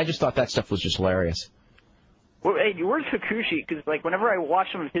spring break. I mean, I just thought that stuff was just hilarious. Well, hey, where's Hakushi? Because whenever I watch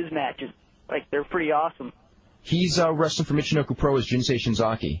some of his matches, they're pretty awesome. He's wrestling for Michinoku Pro as Jinsei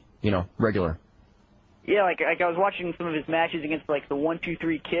Shinzaki. Regular. Yeah, I was watching some of his matches against the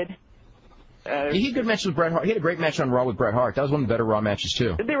 1-2-3 Kid. He had good matches with Bret Hart. He had a great match on Raw with Bret Hart. That was one of the better Raw matches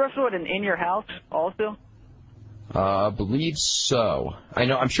too. Did they wrestle at an In Your House also? Believe so.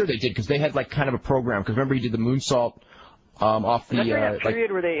 I'm sure they did because they had like kind of a program. Because remember he did the moonsault off the. Remember that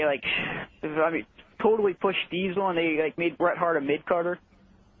period where they totally pushed Diesel and they made Bret Hart a mid-carder?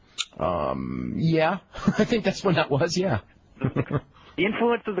 Yeah, I think that's when that was. Yeah. The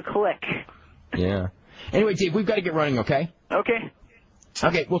influence of the clique. Yeah. Anyway, Dave, we've got to get running. Okay. Okay.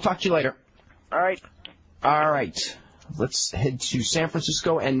 Okay, we'll talk to you later. All right. All right. Let's head to San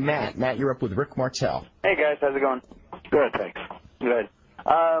Francisco and Matt. Matt, you're up with Rick Martel. Hey, guys. How's it going? Good, thanks. Good.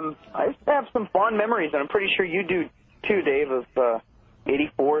 I used to have some fond memories, and I'm pretty sure you do too, Dave, of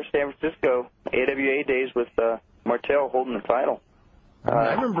 84 San Francisco AWA days with Martel holding the title.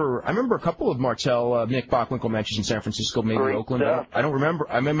 I remember a couple of Martel, Nick Bockwinkel matches in San Francisco, maybe Oakland. I don't remember.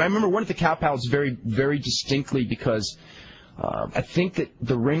 I remember one at the Cow Palace very, very distinctly because I think that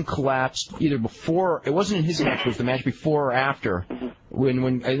the ring collapsed either before. It wasn't in his match. It was the match before or after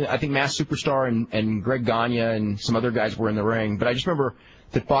when I think Mass Superstar and Greg Gagne and some other guys were in the ring. But I just remember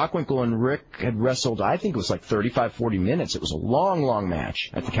that Bockwinkel and Rick had wrestled. I think it was like 35, 40 minutes. It was a long, long match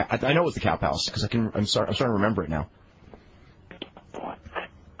at the. I know it was the Cow Palace because I'm starting to remember it now.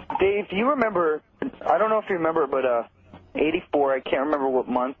 Dave, do you remember, I don't know if you remember, but 84, I can't remember what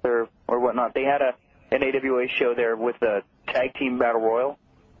month or whatnot, they had an AWA show there with a tag team battle royal.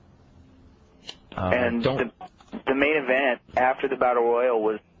 And the main event after the battle royal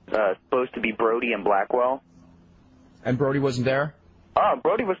was supposed to be Brody and Blackwell. And Brody wasn't there? Oh,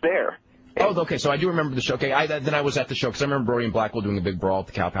 Brody was there. Oh, okay, so I do remember the show. Okay, then I was at the show because I remember Brody and Blackwell doing a big brawl at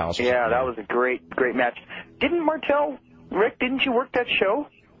the Cow Palace. Yeah, that was a great match. Didn't Martel, Rick, didn't you work that show?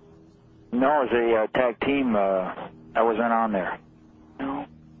 No, it was a tag team. I wasn't on there. No.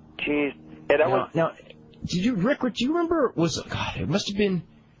 Jeez. Yeah, that was... Now, Rick, do you remember, it must have been,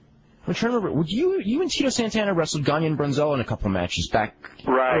 I'm trying to remember, you and Tito Santana wrestled Gagne and Brunzell in a couple of matches back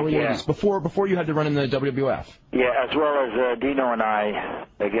early 80s, before you had to run in the WWF. Yeah, as well as Dino and I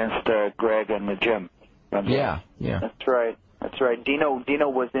against Greg and Jim. Yeah. That's right. Dino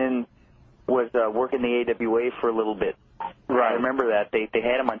was working the AWA for a little bit. Right. I remember that. They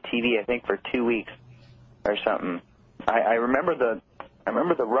had him on TV, I think, for 2 weeks or something. I remember the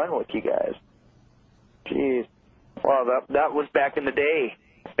run with you guys. Jeez. Well, that was back in the day.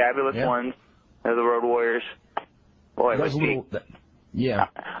 Fabulous Ones, the Road Warriors. Boy, that was a little, yeah.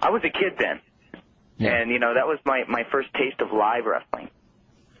 I was a kid then. Yeah. And, that was my first taste of live wrestling.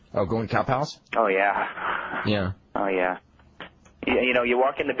 Oh, going to Cow Palace? Oh, yeah. Yeah. Oh, yeah. You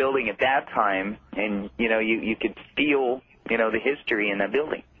walk in the building at that time, and, you could feel, the history in that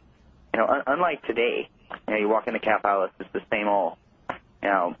building. Unlike today, you walk in the Cow Palace, it's the same old,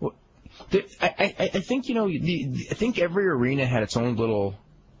 Well, I think, I think every arena had its own little...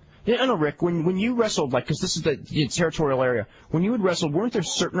 I don't know, Rick, when you wrestled, because this is the territorial area, when you would wrestle, weren't there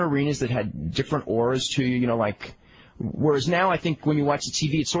certain arenas that had different auras to you, whereas now I think when you watch the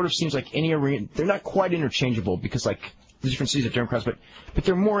TV, it sort of seems like any arena, they're not quite interchangeable because, the different cities have different crowds, but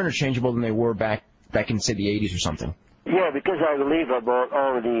they're more interchangeable than they were back in, say, the 80s or something. Yeah, because I believe about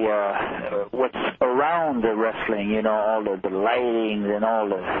all the what's around the wrestling, all the lighting and all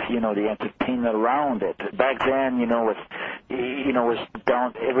the the entertainment around it. Back then, was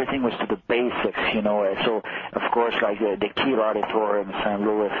down. Everything was to the basics, So of course, like the Kiel Auditorium in St.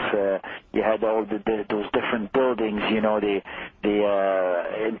 Louis, you had all those different buildings, the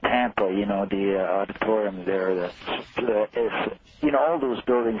in Tampa, the auditorium there. All those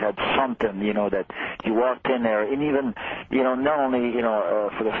buildings had something, that you walked in there, and even not only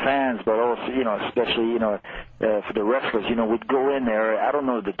for the fans, but also especially for the wrestlers, we'd go in there. I don't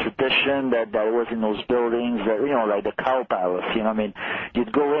know the tradition that was in those buildings, that like the Cow Palace.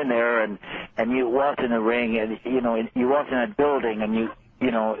 You'd go in there and you walked in the ring, and you walked in that building, and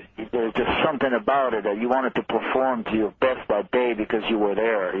there's just something about it that you wanted to perform to your best that day because you were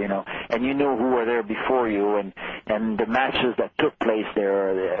there, and you knew who were there before you, and the matches that took place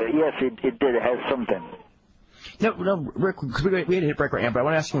there. Yes, it did. It has something. No, Rick, because we had to hit break right now, but I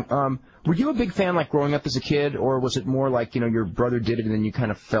want to ask you, were you a big fan growing up as a kid, or was it more like, your brother did it and then you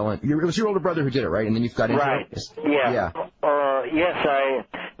kind of fell in? It was your older brother who did it, right? And then you got into it? Yeah. Yes, I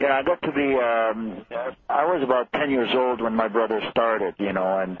got to be, I was about 10 years old when my brother started,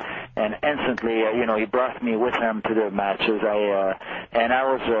 and instantly, he brought me with him to the matches. And I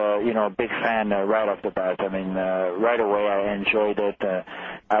was, a big fan right off the bat. Right away I enjoyed it.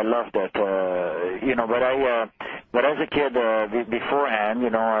 I loved it, but as a kid, beforehand,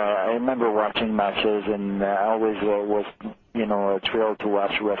 I remember watching matches, and I always was, thrilled to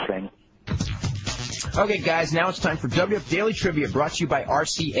watch wrestling. Okay, guys, now it's time for WF Daily Trivia, brought to you by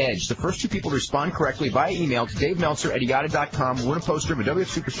RC Edge. The first two people to respond correctly via email to Dave Meltzer at IATA.com will win a poster of a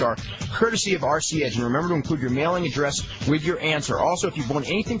WF Superstar, courtesy of RC Edge. And remember to include your mailing address with your answer. Also, if you've won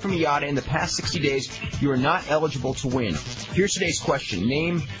anything from IATA in the past 60 days, you are not eligible to win. Here's today's question.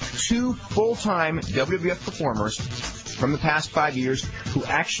 Name 2 full-time WWF performers from the past 5 years who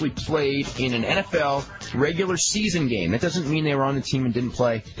actually played in an NFL regular season game. That doesn't mean they were on the team and didn't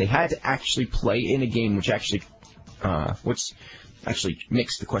play. They had to actually play in a game, which actually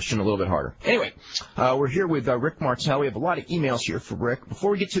makes the question a little bit harder. Anyway, we're here with Rick Martel. We have a lot of emails here for Rick. Before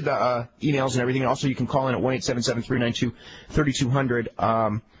we get to the emails and everything, also you can call in at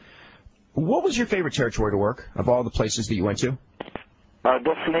 1-877-392-3200. What was your favorite territory to work of all the places that you went to?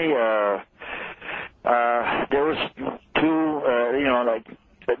 Definitely, there was 2, like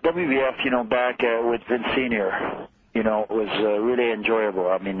WWF, back with Vince Sr., was really enjoyable.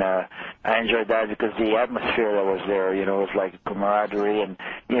 I mean, I enjoyed that because the atmosphere that was there, was like camaraderie, and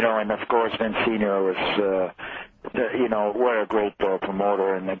of course Vince Sr. was, what a great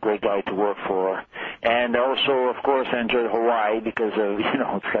promoter and a great guy to work for. And also, of course, I enjoyed Hawaii because of,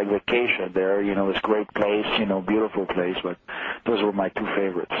 it's like vacation there. It's a great place, beautiful place, but those were my 2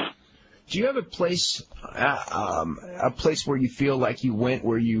 favorites. Do you have a place where you feel like you went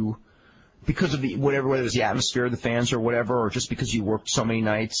where you, because of whether it was the atmosphere, the fans, or whatever, or just because you worked so many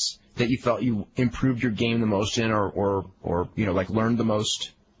nights that you felt you improved your game the most in, or like learned the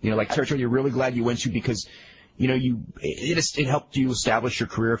most, like territory you're really glad you went to because, it helped you establish your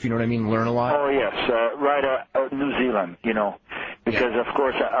career, if you know what I mean, learn a lot? Oh, yes, New Zealand, because, of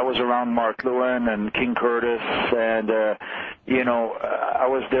course, I was around Mark Lewin and King Curtis, and, I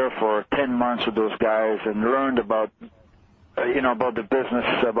was there for 10 months with those guys and learned about the business,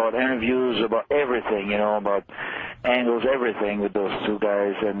 about interviews, about everything, about angles, everything with those 2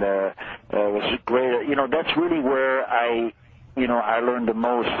 guys, and it was great. That's really where I learned the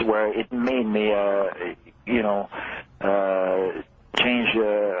most, where it made me, change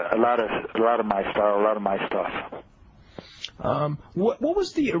a lot of my style, a lot of my stuff. What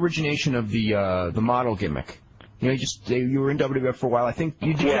was the origination of the model gimmick? You were in WWF for a while. I think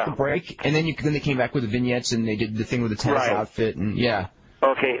you did take a break, and then they came back with the vignettes, and they did the thing with the tennis outfit, and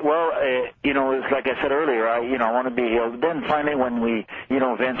Okay, well, it's like I said earlier, I want to be healed. Then finally when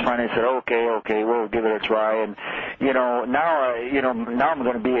Vince finally said, okay, we'll give it a try, and, now I'm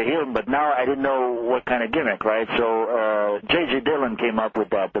going to be a heel, but now I didn't know what kind of gimmick, right? So, J.J. Dillon came up with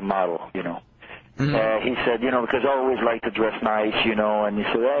the model, Mm-hmm. He said, because I always like to dress nice, and he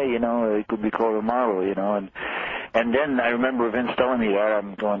said, hey, it could be called a model, and then I remember Vince telling me that.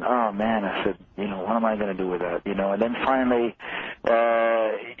 I'm going, oh, man. I said, what am I going to do with that, And then finally,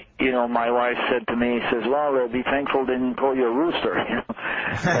 my wife said to me, says, well, be thankful they didn't call you a rooster, I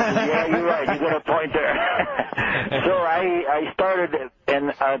said, yeah, you're right. You got a point there. So I started,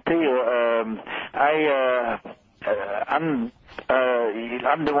 and I'll tell you, I'm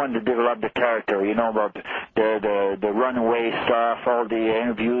the one that developed the character, about the runaway stuff, all the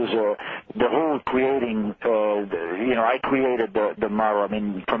interviews, the whole creating, I created the model,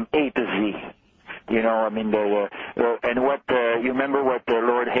 from A to Z. And what, you remember what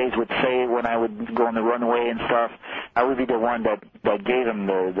Lord Hayes would say when I would go on the runway and stuff? I would be the one that gave him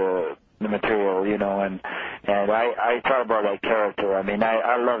the material, and I thought about that character.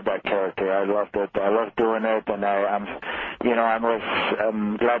 I love that character. I loved it. I love doing it, and I'm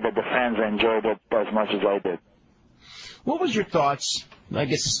glad that the fans enjoyed it as much as I did. What was your thoughts? I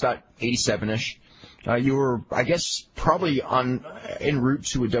guess it's about 87-ish. You were, I guess, probably en route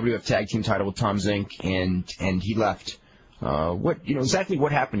to a WWF Tag Team title with Tom Zink, and he left. Exactly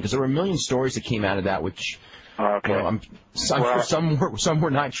what happened? Because there were a million stories that came out of that, which. Okay. Some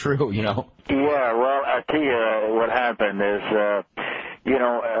were not true, Yeah, well, I'll tell you what happened is, we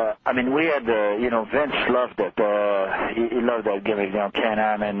had, Vince loved it. He loved that gimmick,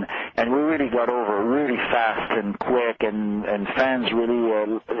 Can-Am, and we really got over really fast and quick, and fans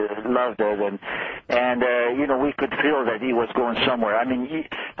really loved it, and we could feel that he was going somewhere.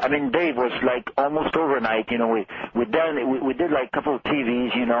 Dave was like almost overnight, we did like a couple of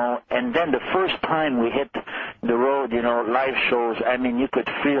TVs, and then the first time we hit the road, live shows, you could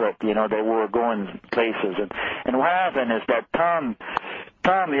feel it, that we were going places, and what happened is that Tom,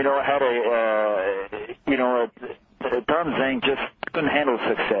 had Tom Zink just couldn't handle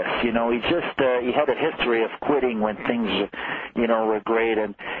success. He had a history of quitting when things, were great,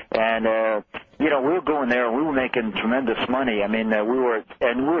 and we were going there. We were making tremendous money. We were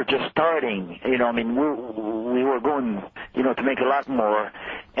just starting. We were going, to make a lot more.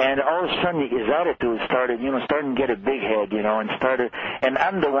 And all of a sudden, his attitude started to get a big head, and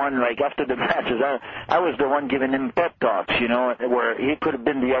I'm the one, like, after the matches, I was the one giving him pep talks, where he could have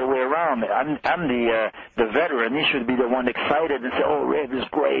been the other way around. I'm the veteran. He should be the one excited and say, oh, Red is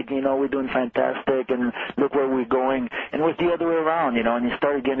great, we're doing fantastic, and look where we're going. And it was the other way around, and he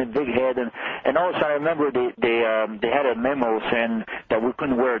started getting a big head. And also, I remember they had a memo saying that we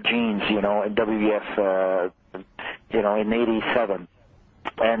couldn't wear jeans, in WWF, in '87.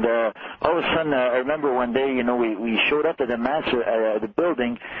 And all of a sudden, I remember one day, we showed up at the match at the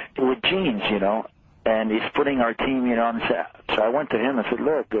building with jeans, and he's putting our team, so I went to him and said,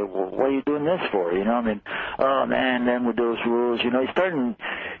 look, what are you doing this for? Oh, man, then with those rules, he started,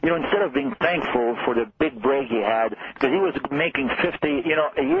 instead of being thankful for the big break he had, because he was making 50,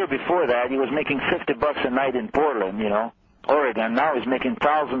 a year before that, he was making $50 a night in Portland, Oregon. Now he's making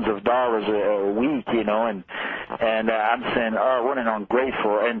thousands of dollars a week, and I'm saying, oh, what an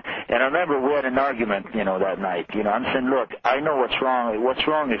ungrateful. And I remember we had an argument, that night. I'm saying, look, I know what's wrong. What's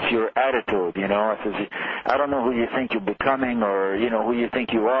wrong is your attitude, I says, I don't know who you think you're becoming or, who you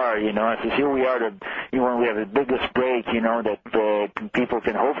think you are, I says, here we are, we have the biggest break, that people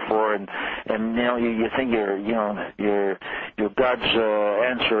can hope for, and you think you're God's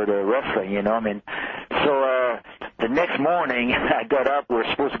answer to wrestling, So, the next morning, I got up. We were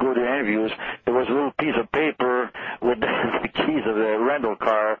supposed to go to interviews. There was a little piece of paper with the keys of the rental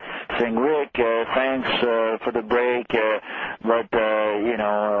car saying, Rick, thanks for the break, but,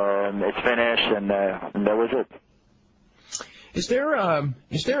 it's finished, and that was it. Is there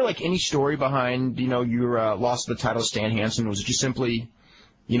like any story behind, your loss of the title to Stan Hansen? Was it just simply,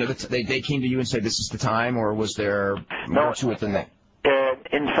 they came to you and said this is the time, or was there more to it than that?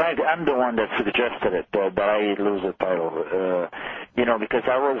 In fact, I'm the one that suggested it, that I lose the title, because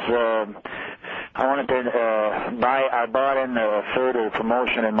I bought in a third of the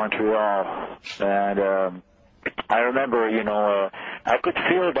promotion in Montreal, and I remember, I could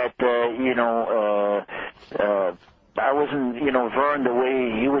feel that, I wasn't, Vern, the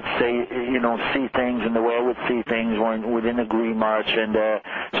way he would say, see things and the way I would see things when we didn't agree much. And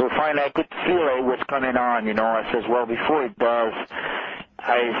so finally I could feel it was coming on, I says, well, before it does,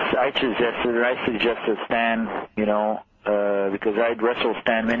 I suggested Stan, because I'd wrestled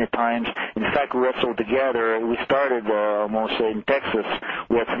Stan many times. In fact, we wrestled together. We started almost in Texas.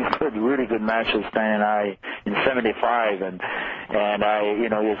 We had some really good matches, Stan and I, in '75, and I,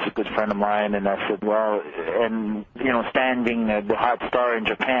 he's a good friend of mine. And I said, well, and Stan being the hot star in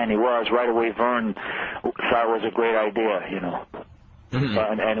Japan, he was right away. Vern thought it was a great idea,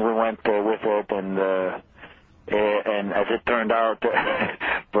 Mm-hmm. And we went with it, and as it turned out,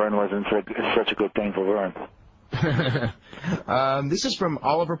 Vern wasn't such a good thing for Vern. This is from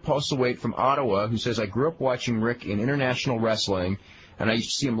Oliver Postlewaite from Ottawa, who says, I grew up watching Rick in international wrestling, and I used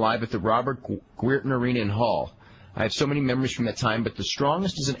to see him live at the Robert Guertin Arena in Hull. I have so many memories from that time, but the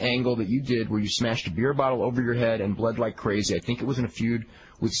strongest is an angle that you did where you smashed a beer bottle over your head and bled like crazy. I think it was in a feud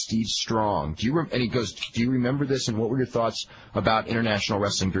with Steve Strong. And he goes, do you remember this, and what were your thoughts about international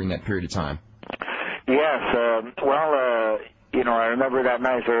wrestling during that period of time? Yes, I remember that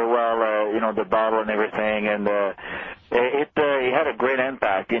night very well, the bottle and everything, and it had a great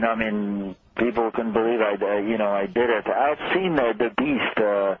impact, people couldn't believe I did it. I've seen the Beast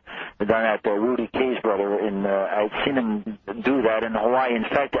done at Rudy Kay's brother, I've seen him do that in Hawaii. In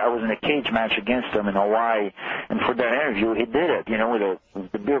fact, I was in a cage match against him in Hawaii, and for that interview, he did it,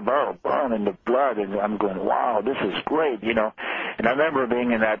 with the beer bottle and the blood, and I'm going, wow, this is great, And I remember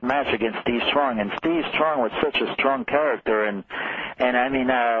being in that match against Steve Strong, and Steve Strong was such a strong character, and I mean,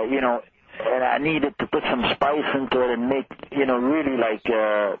 and I needed to put some spice into it and make, really like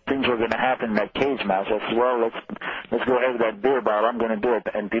things were going to happen in that cage match. I said, well, let's go ahead with that beer bottle. I'm going to do it.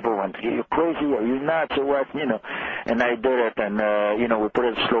 And people went, you're crazy, are you nuts or what? And I did it, and, we put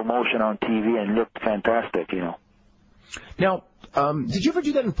it in slow motion on TV and it looked fantastic, Now, did you ever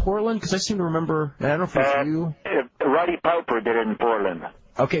do that in Portland? Because I seem to remember, I don't know if it was you. Roddy Piper did it in Portland.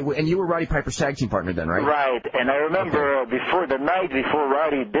 Okay, and you were Roddy Piper's tag team partner then, right? Right, and I remember the night before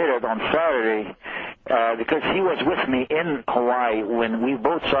Roddy did it on Saturday, because he was with me in Hawaii when we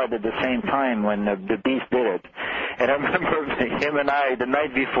both saw it at the same time when the Beast did it. And I remember him and I, the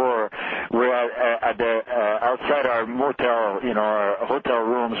night before, we're at the outside our motel, our motel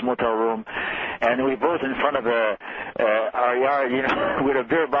room, and we both in front of our yard, with a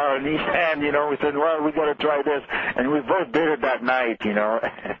beer bottle in each hand, we said, well, we got to try this, and we both did it that night, of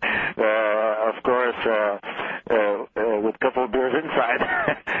course, with a couple of beers inside.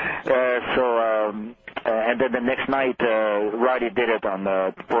 And then the next night, Roddy did it on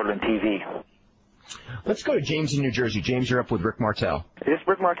Portland TV. Let's go to James in New Jersey. James, you're up with Rick Martel. Is this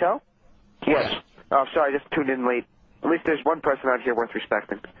Rick Martel? Yes. Oh, sorry, I just tuned in late. At least there's one person out here worth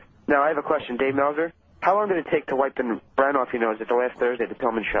respecting. Now, I have a question. Dave Meltzer, how long did it take to wipe the brown off your nose at the last Thursday at the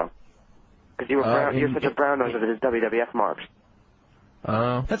Tillman show? Because you were you're such a brown nose of his WWF marks.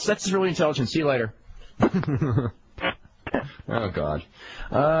 That's really intelligent. See you later. Oh, God.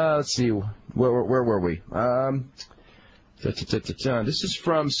 Let's see. Where were we? This is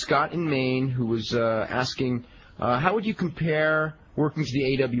from Scott in Maine, who was asking, how would you compare working to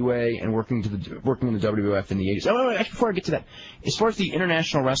the AWA and working in the WWF in the 80s? Oh, wait, before I get to that, as far as the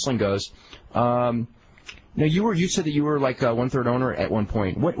international wrestling goes, you said that you were like a one-third owner at one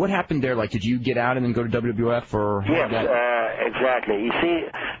point. What happened there? Like, did you get out and then go to WWF or? Yes, exactly. You see,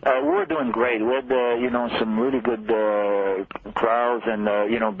 we were doing great. We had some really good crowds, and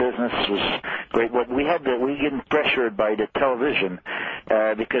business was great. But we getting pressured by the television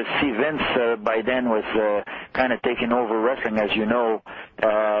because Vince by then was kind of taking over wrestling, as you know,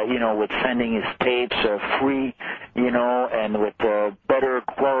 with sending his tapes free, and with better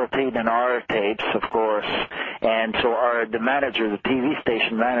quality than our tapes, of course. And so the TV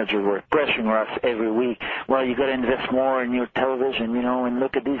station manager, were pressuring us every week. Well, you got to invest more in your television, and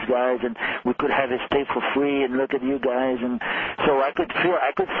look at these guys, and we could have his tape for free, and look at you guys. And so I could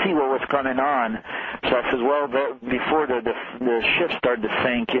see what was coming on. So I said, well, before the ship started to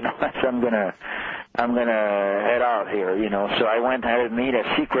sink, I'm gonna head out here, So I went and had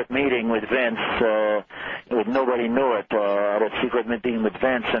a secret meeting with Vince. With nobody knew it. Had a secret meeting with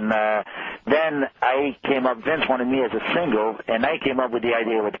Vince, and then I came up. Vince wanted me as a single, and I came up with the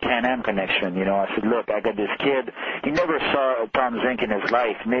idea with the Can-Am connection. I said, look, I got this kid. He never saw Tom Zink in his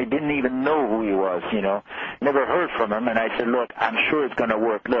life. He didn't even know who he was. Never heard from him. And I said, look, I'm sure it's gonna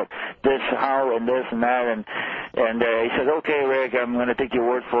work. Look, this, how, and this and that, and he said, okay, Rick, I'm gonna take your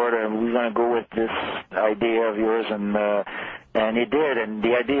word for it, and we're gonna go with this idea of yours, and he did, and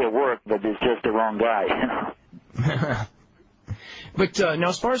the idea worked, but it's just the wrong guy. But now,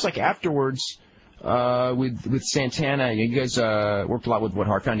 as far as like afterwards, with Santana, you guys worked a lot with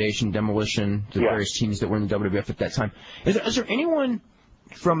Hart Foundation, Demolition, the various teams that were in the WWF at that time. Is there anyone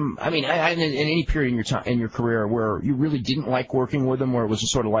from, in any period in your career where you really didn't like working with them, where it was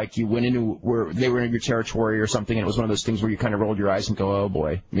just sort of like you went into where they were in your territory or something, and it was one of those things where you kind of rolled your eyes and go, oh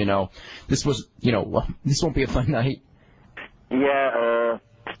boy, this was, this won't be a fun night. Yeah.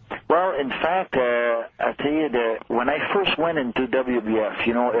 Well, in fact, I'll tell you that when I first went into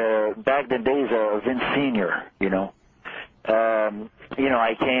WWF, back in the days of Vince Sr.,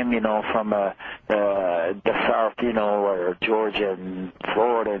 I came, from the South, or Georgia and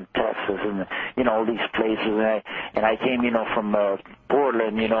Florida and Texas and, all these places. And I came, from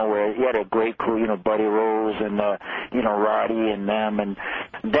Portland, where he had a great crew, Buddy Rose and, Roddy and them. And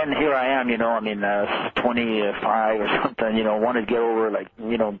then here I am, 25 or something, wanted to get over like,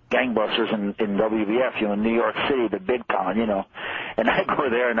 gangbusters in WWF, New York City, the big town, And I go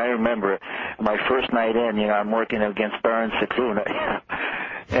there, and I remember my first night in, I'm working against Baron Sixuna.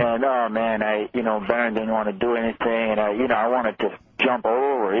 And, oh, man, Baron didn't want to do anything, and I wanted to jump all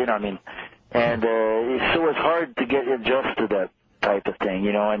over, And so it's hard to get adjusted to that type of thing,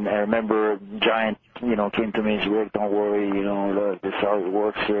 And I remember Giant, came to me and said, Rick, don't worry, look, this is how it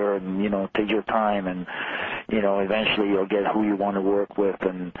works here, and, take your time, and, eventually you'll get who you want to work with.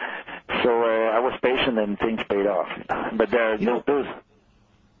 And so I was patient, and things paid off. But those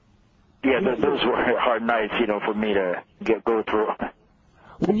were hard nights, for me to go through.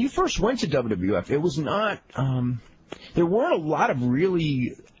 When you first went to WWF, it was not, there weren't a lot of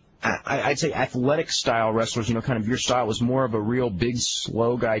really, I'd say, athletic-style wrestlers. Kind of your style was more of a real big,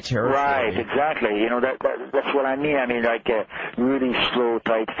 slow guy territory. Right, exactly. That's what I mean. Like a really slow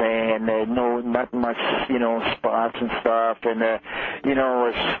type thing, and not much, spots and stuff, and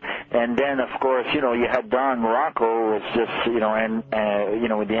and then of course, you had Don Morocco was just,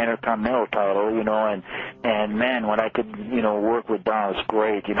 with the Intercontinental title, and man, when I could, work with Don, it was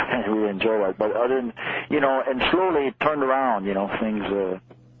great. I really enjoyed that. But other than, and slowly it turned around, things.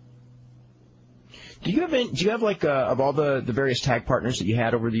 Do you have like of all the various tag partners that you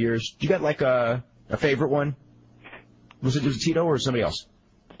had over the years? Do you got like a favorite one? Was it Tito or somebody else?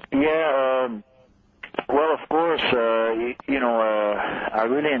 Yeah. Well, of course, I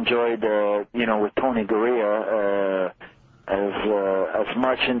really enjoyed with Tony Gurria as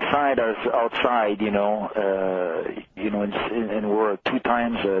much inside as outside. And we're 2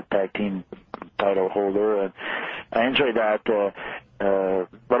 times a tag team title holder, and I enjoyed that.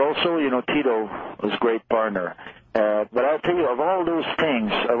 But also, Tito was a great partner. But I'll tell you, of all those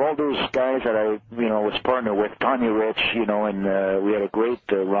things, of all those guys that I, was partnered with, Tony Rich, and we had a great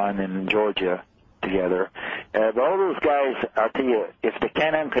run in Georgia. together. But all those guys, I'll tell you, if the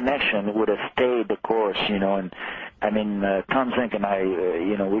Can-Am connection would have stayed the course, and I mean, Tom Zink and I,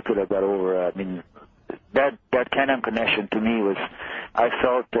 we could have got over. I mean, that Can-Am connection to me I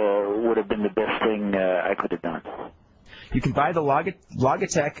felt would have been the best thing I could have done. You can buy the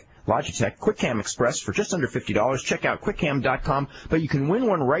Logitech QuickCam Express for just under $50. Check out quickcam.com. But you can win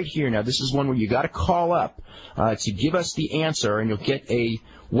one right here. Now, this is one where you got to call up to give us the answer, and you'll get a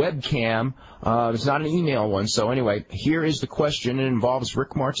webcam. It's not an email one. So anyway, here is the question. It involves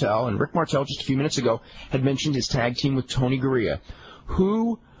Rick Martel. And Rick Martel, just a few minutes ago, had mentioned his tag team with Tony Gurria.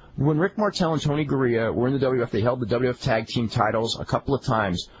 When Rick Martel and Tony Gurria were in the WWF, they held the WWF tag team titles a couple of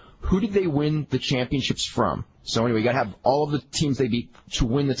times. Who did they win the championships from? So anyway, you got to have all of the teams they beat to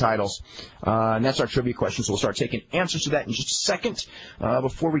win the titles. And that's our trivia question. So we'll start taking answers to that in just a second.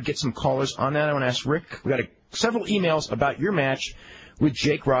 Before we get some callers on that, I want to ask Rick, we got several emails about your match with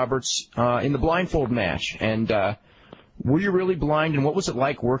Jake Roberts in the blindfold match. And were you really blind, and what was it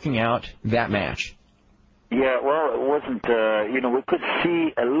like working out that match? Yeah, well, it wasn't, we could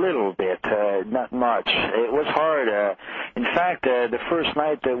see a little bit, not much. It was hard. In fact, the first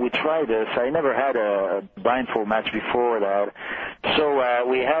night that we tried this, I never had a blindfold match before that. So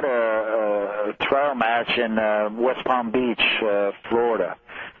we had a trial match in West Palm Beach, Florida.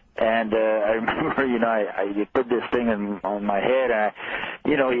 And I remember, I put this thing on my head, and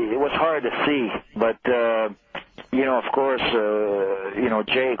it was hard to see. But, of course,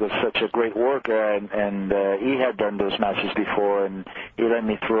 Jake was such a great worker, and he had done those matches before, and he led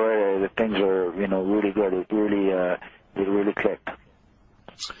me through it. The things are, really good. It really clicked.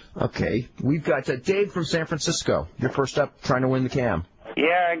 Okay. We've got Dave from San Francisco. You're first up, trying to win the cam.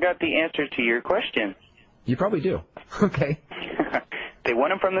 Yeah, I got the answer to your question. You probably do. Okay. They won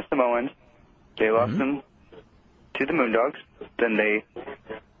them from the Samoans. They lost them to the Moondogs. Then they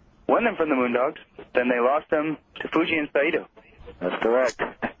won them from the Moondogs. Then they lost them to Fuji and Saito. That's correct.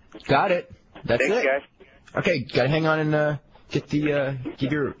 Got it. That's Thanks, it. guys. Okay, got to hang on and give your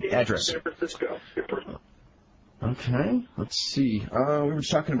address. San Francisco. Okay, let's see. We were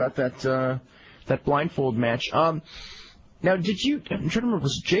talking about that blindfold match. Now, I'm trying to remember,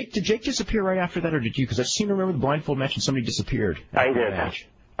 did Jake disappear right after that, or did you? Because I seem to remember the blindfold match and somebody disappeared. I did.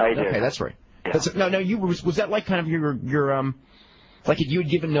 I did. Okay, that's right. Yeah. Was that like kind of your like if you had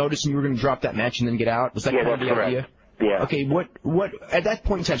given notice and you were going to drop that match and then get out? Was that kind of the correct. idea? Yeah. Okay, what at that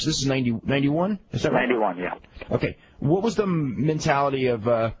point in time, so this is 91? Is that right? 91, yeah. Okay, what was the mentality of,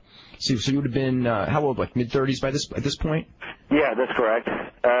 so you would have been, how old, like mid-30s at this point? Yeah, that's correct.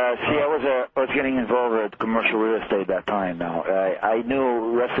 I was getting involved with commercial real estate at that time now. I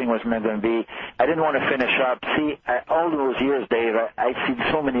knew wrestling was meant to be. I didn't want to finish up. See, all those years, Dave, I see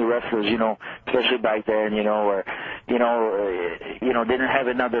so many wrestlers, especially back then, where, didn't have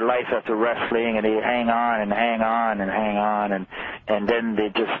another life after wrestling, and they hang on and hang on and hang on, and then they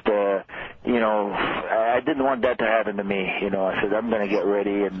just, I didn't want that to happen to me. I said, I'm going to get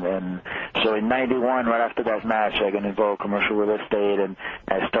ready, and so in 91, right after that match, I got involved in commercial real estate, and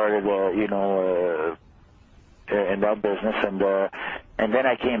I started, in that business, and then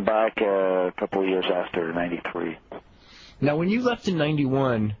I came back a couple of years after, 93. Now, when you left in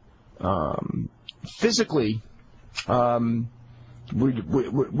 91, physically, were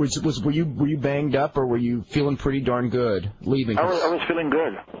you banged up, or were you feeling pretty darn good leaving? I was feeling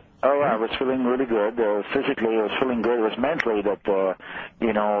good. Oh, yeah, I was feeling really good. Physically, I was feeling good. It was mentally that,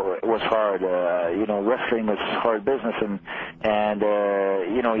 it was hard. Wrestling is hard business, and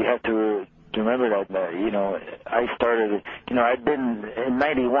you have to remember that, I started, I'd been in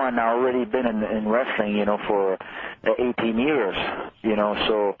 91, I already been in wrestling, for 18 years,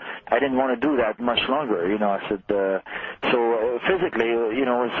 so I didn't want to do that much longer, I said, so physically,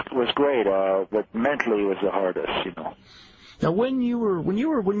 was great, but mentally it was the hardest, Now, when you were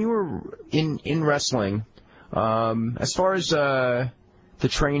in wrestling, as far as the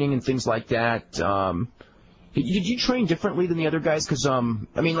training and things like that, did you train differently than the other guys? Because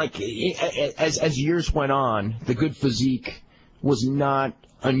as years went on, the good physique was not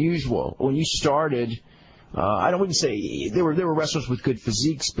unusual. When you started, I wouldn't say there were wrestlers with good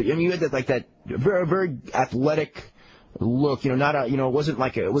physiques, but you had that very very athletic look. It wasn't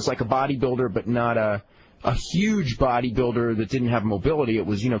like it was like a bodybuilder, but not a huge bodybuilder that didn't have mobility. It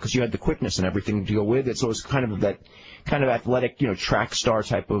was, because you had the quickness and everything to go with it. So it was kind of that kind of athletic, track star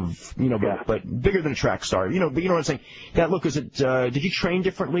type of, but bigger than a track star. But you know what I'm saying? That look, is it, did you train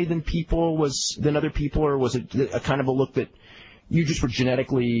differently than other people, or was it a kind of a look that you just were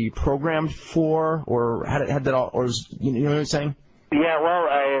genetically programmed for, or had that all, or you know what I'm saying? Yeah, well,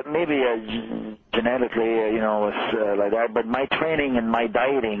 maybe genetically, was like that. But my training and my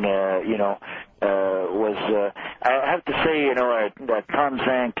dieting, was I have to say, that Tom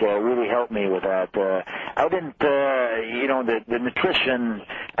Zank really helped me with that. I didn't, the nutrition,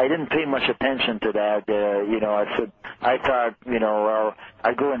 I didn't pay much attention to that. I thought, well,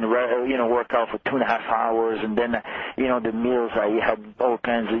 I go and work out for 2.5 hours, and then the meals I had all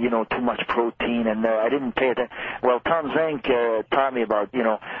kinds of too much protein, and I didn't pay attention. Well, Tom Zank taught me about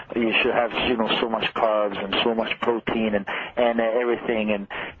you should have so much carbs and so much protein and everything, and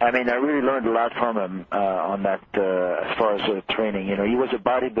I mean I really learned a lot from him on that as far as training. He was a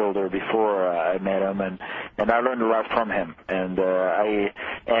bodybuilder before I met him, and I learned a lot from him, and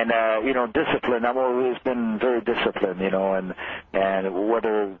discipline. I've always been very disciplined, and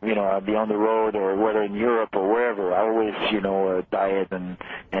whether I'd be on the road or whether in Europe or wherever, I always diet and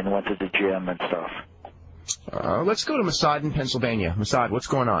went to the gym and stuff. Let's go to Masad in Pennsylvania. Masad, what's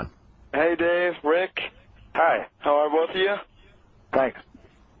going on? Hey, Dave, Rick. Hi. How are both of you? Thanks.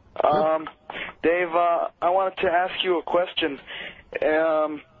 Dave, I wanted to ask you a question.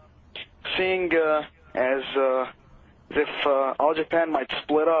 Seeing as if All Japan might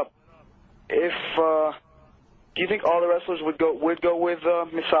split up, do you think all the wrestlers would go with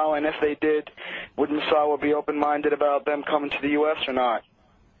Misawa, and if they did, would Misawa be open-minded about them coming to the U.S. or not?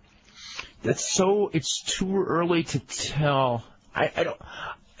 It's too early to tell. I don't.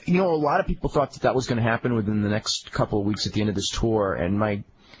 A lot of people thought that was going to happen within the next couple of weeks at the end of this tour, and the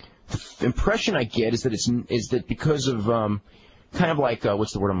impression I get is that because of kind of like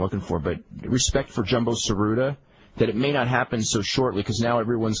what's the word I'm looking for, but respect for Jumbo Tsuruta, that it may not happen so shortly, because now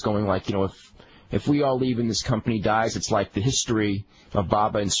everyone's going like, if we all leave and this company dies, it's like the history of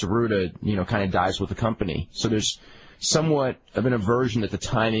Baba and Tsuruta, kind of dies with the company. So there's somewhat of an aversion that the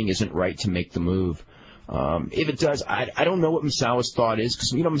timing isn't right to make the move. If it does, I don't know what Misawa's thought is,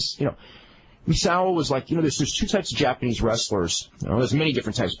 because Misawa was like, there's two types of Japanese wrestlers. There's many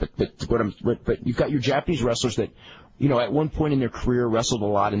different types, but you've got your Japanese wrestlers that, at one point in their career wrestled a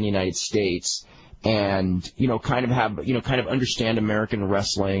lot in the United States, and kind of understand American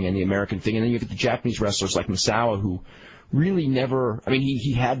wrestling and the American thing, and then you get the Japanese wrestlers like Misawa, who really never,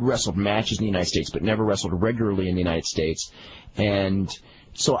 he had wrestled matches in the United States, but never wrestled regularly in the United States, and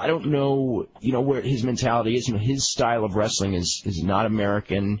so I don't know, where his mentality is. His style of wrestling is not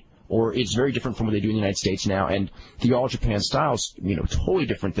American, or it's very different from what they do in the United States now, and the All Japan style is, totally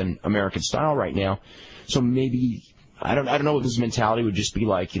different than American style right now. So maybe I don't know if his mentality would just be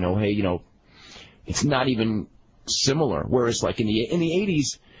like, hey, it's not even similar. Whereas like in the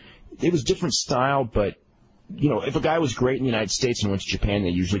 80s, it was different style, but if a guy was great in the United States and went to Japan, they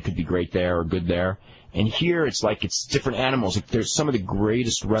usually could be great there or good there. And here, it's like it's different animals. Like there's some of the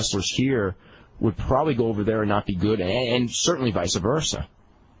greatest wrestlers here would probably go over there and not be good, and certainly vice versa.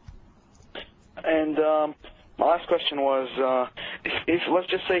 And my last question was, if let's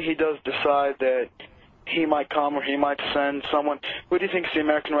just say he does decide that he might come or he might send someone, who do you think is the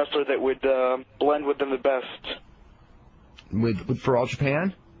American wrestler that would blend with them the best? For All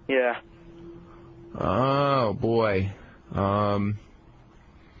Japan? Yeah. Oh boy.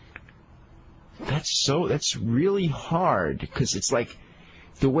 That's really hard, because it's like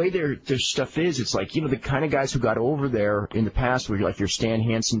the way their stuff is. It's like, the kind of guys who got over there in the past were like your Stan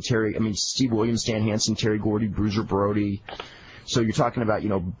Hansen, Steve Williams, Stan Hansen, Terry Gordy, Bruiser Brody. So you're talking about,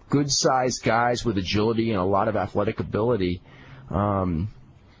 good-sized guys with agility and a lot of athletic ability. But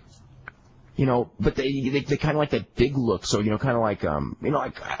they kind of like that big look. So, kind of like,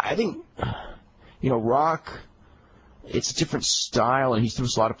 I think, Rock, it's a different style, and he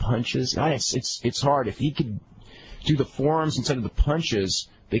throws a lot of punches. It's hard. If he could do the forearms instead of the punches,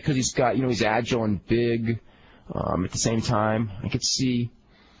 because he's got, he's agile and big at the same time, I could see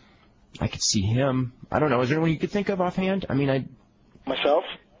him. I don't know. Is there anyone you could think of offhand? Myself?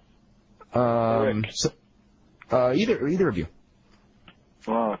 Either of you.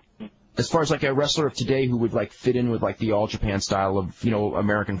 Well, as far as like a wrestler of today who would like fit in with like the All Japan style of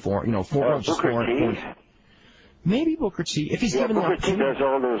American form, maybe Booker T. If he's given the opportunity. Booker T does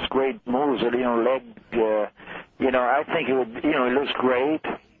all those great moves, leg. I think it would. He looks great.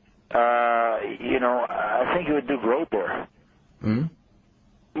 I think he would do great there. Hmm.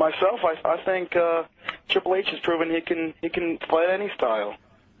 Myself, I think Triple H has proven he can fight any style.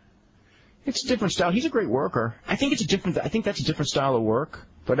 It's a different style. He's a great worker. I think that's a different style of work.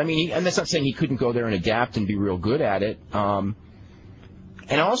 But and that's not saying he couldn't go there and adapt and be real good at it. And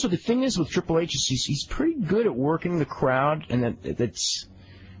also the thing is with Triple H is he's pretty good at working the crowd, and that's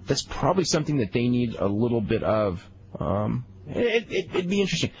probably something that they need a little bit of. It'd be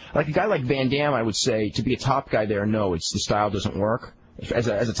interesting. Like a guy like Van Damme, I would say, to be a top guy there, no, the style doesn't work as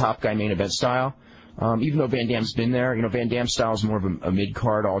a top guy main event style. Even though Van Damme's been there, Van Damme's style is more of a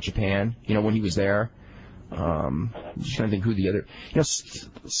mid-card All Japan, when he was there. I'm just trying to think who the other,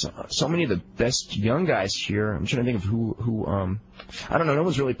 so many of the best young guys here. I'm trying to think of who I don't know. No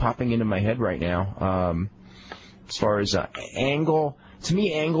one's really popping into my head right now. As far as Angle, to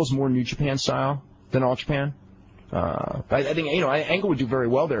me, Angle's more New Japan style than All Japan. I think Angle would do very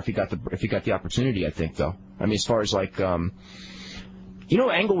well there if he got the opportunity. I think though. I mean, as far as like,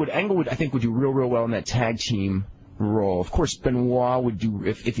 Angle would I think would do real well in that tag team role. Of course, Benoit would do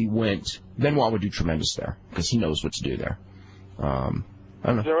if he went. Benoit would do tremendous there because he knows what to do there. I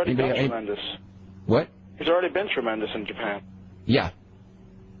don't know. He's already been tremendous. What? He's already been tremendous in Japan. Yeah.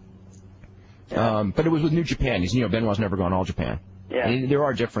 But it was with New Japan. Benoit's never gone All Japan. Yeah. And there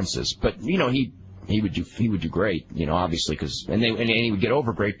are differences, but he would do great. Obviously and he would get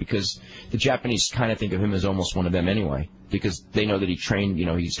over great because the Japanese kind of think of him as almost one of them anyway because they know that he trained.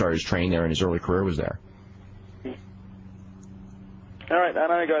 He started his training there and his early career was there. All right, I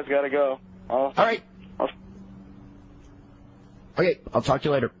know you guys got to go. All right. Okay, I'll talk to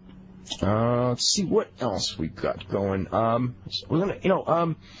you later. Let's see what else we got going. We're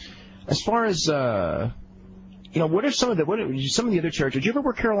gonna, as far as what are some of the other charities? Did you ever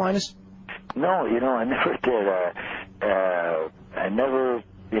work Carolinas? No, I never did. I never.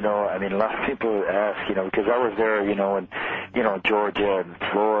 I mean, a lot of people ask, because I was there, in, Georgia and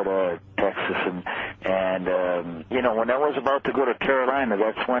Florida, Texas, and when I was about to go to Carolina,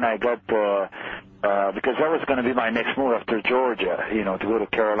 that's when I got, because that was going to be my next move after Georgia, to go to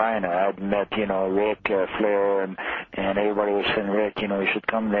Carolina. I'd met, Rick Flair, and everybody was saying, Rick, you should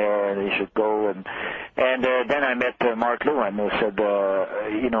come there, and you should go, and then I met Mark Lewin, who said,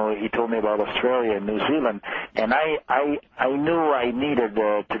 he told me about Australia and New Zealand, and I knew I needed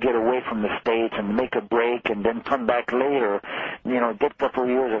to get away from the States and make a break and then come back later, get a couple of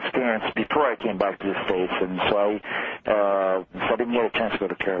years experience before I came back to the States, and so I didn't get a chance to go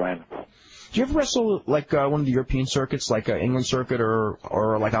to Carolina. Do you ever wrestle like one of the European circuits, like England circuit or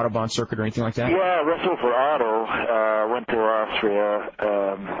like Autobahn circuit or anything like that? Yeah, I wrestled for Otto. Went to Austria,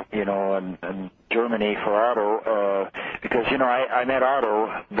 and Germany for Otto, because I met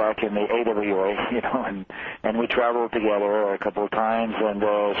Otto back in the AWA, and we traveled together a couple of times, and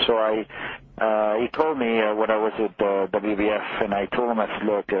so he called me when I was at WBF, and I told him, I said,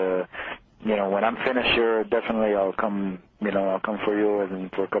 look, when I'm finished here, definitely I'll come for you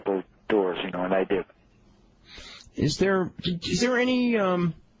and for a couple of tours, and I did. Is there any,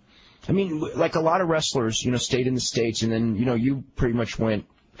 like a lot of wrestlers, stayed in the States and then, you pretty much went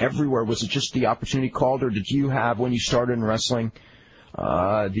everywhere. Was it just the opportunity called, or did you have, when you started in wrestling,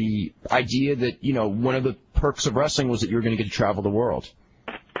 the idea that, one of the perks of wrestling was that you were going to get to travel the world?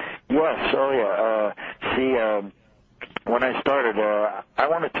 Yes, when I started, I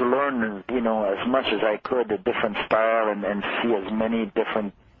wanted to learn, as much as I could, the different style and see as many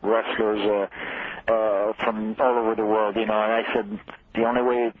different wrestlers from all over the world, and I said the only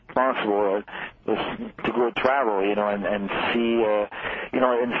way possible was to go travel, and see,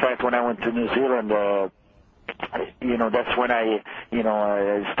 in fact, when I went to New Zealand, that's when I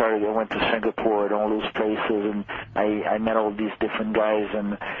went to Singapore and all those places, and I met all these different guys,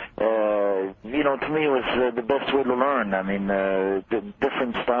 and, to me it was the best way to learn. I mean, the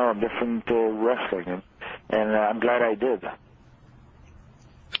different style, different wrestling, and I'm glad I did.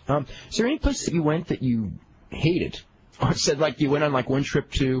 Is there any place that you went that you hated, or said like you went on like one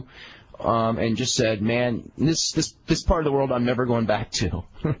trip to, and just said, man, this part of the world I'm never going back to?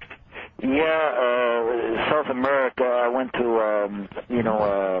 Yeah, South America. I went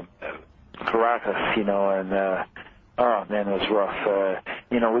to Caracas, and oh man, it was rough.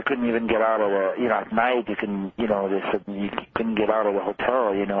 We couldn't even get out of the, at night you can, they said you couldn't get out of the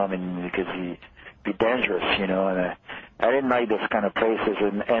hotel, because you'd be dangerous, and I didn't like those kind of places,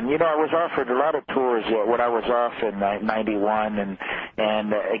 and I was offered a lot of tours when I was off in '91,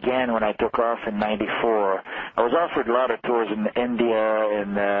 and again when I took off in '94, I was offered a lot of tours in India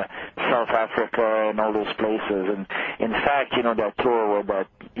and South Africa and all those places, and in fact, that tour where that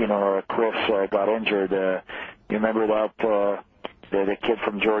Chris got injured, you remember that the kid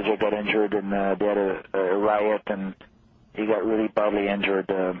from Georgia got injured, and they had a riot, and he got really badly injured.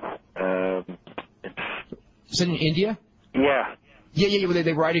 Is it in India? Yeah. Yeah.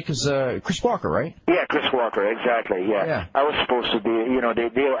 They rioted because Chris Walker, right? Yeah, Chris Walker, exactly. Yeah. I was supposed to be.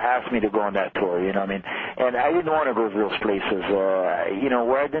 They asked me to go on that tour. And I didn't want to go to those places. Where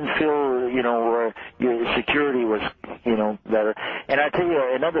I didn't feel, where your security was, better. And I tell you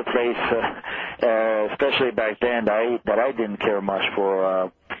another place, especially back then, that I didn't care much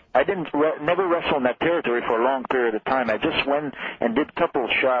for. never wrestle in that territory for a long period of time. I just went and did a couple of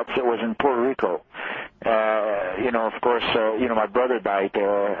shots. It was in Puerto Rico. Of course, my brother died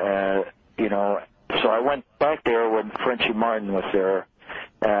there. So I went back there when Frenchie Martin was there.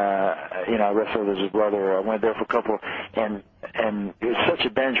 I wrestled as his brother. I went there for a couple, and it was such a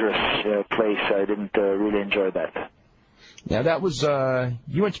dangerous place. I didn't really enjoy that. Yeah, that was,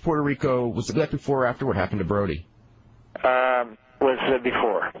 you went to Puerto Rico, was that before or after what happened to Brody? Was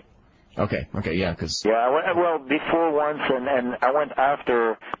before. Okay, yeah, because... Yeah, I went, before once, and I went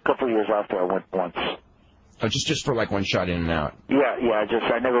after, a couple of years after I went once. Oh, just for like one shot in and out? Yeah,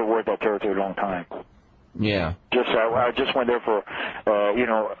 I never worked that territory a long time. Yeah. I just went there for,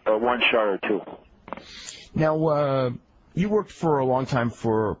 one shot or two. Now, you worked for a long time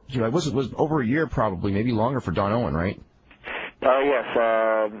for, was over a year probably, maybe longer for Don Owen, right? Yes.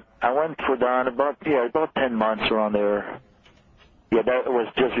 I went for Don about 10 months around there. Yeah, that was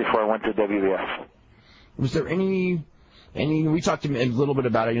just before I went to WWF. Was there any, we talked a little bit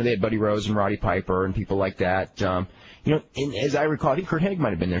about it, they had Buddy Rose and Roddy Piper and people like that. And as I recall, I think Kurt Hennig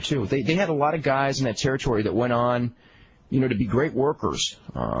might have been there too. They had a lot of guys in that territory that went on, to be great workers.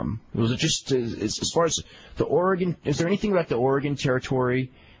 Was it just, as far as the Oregon, is there anything about the Oregon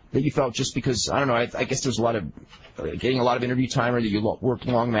territory that you felt just because, I don't know, I guess there's a lot of, getting a lot of interview time, or that you worked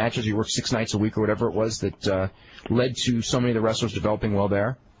long matches, you worked 6 nights a week or whatever it was that led to so many of the wrestlers developing well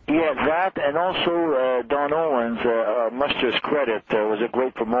there? Yeah, that, and also Don Owens, much to his credit, was a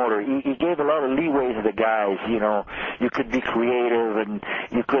great promoter. He gave a lot of leeway to the guys. You could be creative, and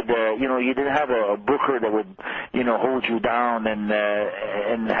you could, you didn't have a booker that would, hold you down and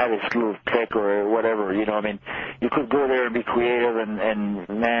have his little click or whatever. You could go there and be creative, and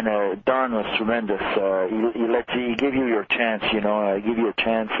man, Don was tremendous. He gave you your chance, give you a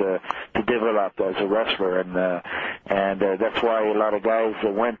chance to develop as a wrestler, and that's why a lot of guys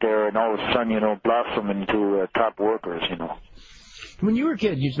went there and all of a sudden, blossom into top workers, When you were a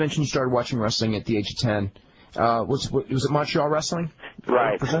kid, you mentioned you started watching wrestling at the age of 10. Was it Montreal wrestling?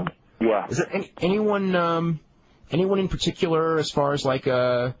 Right. Yeah. Is there anyone in particular as far as like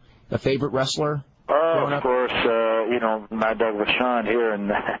a favorite wrestler? Of course, Mad Dog Vachon here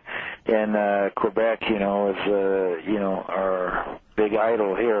in Quebec, is our big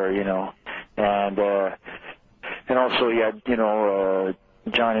idol here, and also you had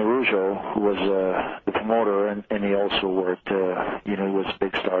Johnny Rougeau, who was the promoter, and he also worked, he was a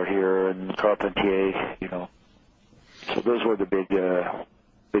big star here, and Carpentier, So those were the big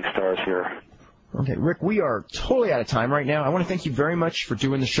stars here. Okay, Rick, we are totally out of time right now. I want to thank you very much for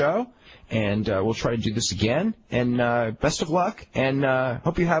doing the show, and we'll try to do this again. And best of luck, and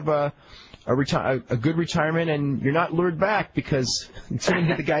hope you have a good retirement, and you're not lured back, because you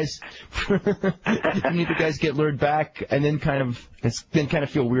need the guys get lured back, and then kind of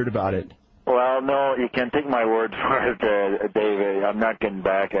feel weird about it. Well, no, you can take my word for it, David. I'm not getting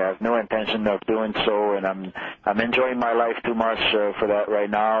back. I have no intention of doing so, and I'm enjoying my life too much for that right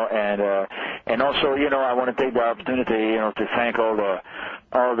now. And also, I want to take the opportunity, to thank all the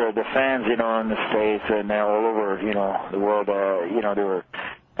fans, in the States and all over, the world.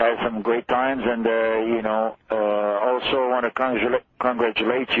 They had some great times, and also want to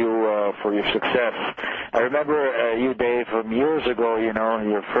congratulate you for your success. I remember you, Dave, from years ago,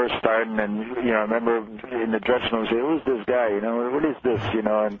 your first starting, and I remember in the dressing room saying, "Who's this guy? What is this?"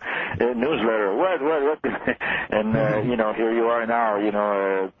 And newsletter, what? And here you are now,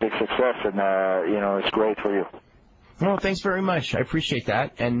 big success, and it's great for you. Well, thanks very much. I appreciate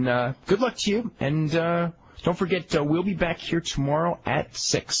that, and good luck to you. And don't forget, we'll be back here tomorrow at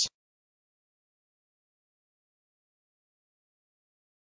 6.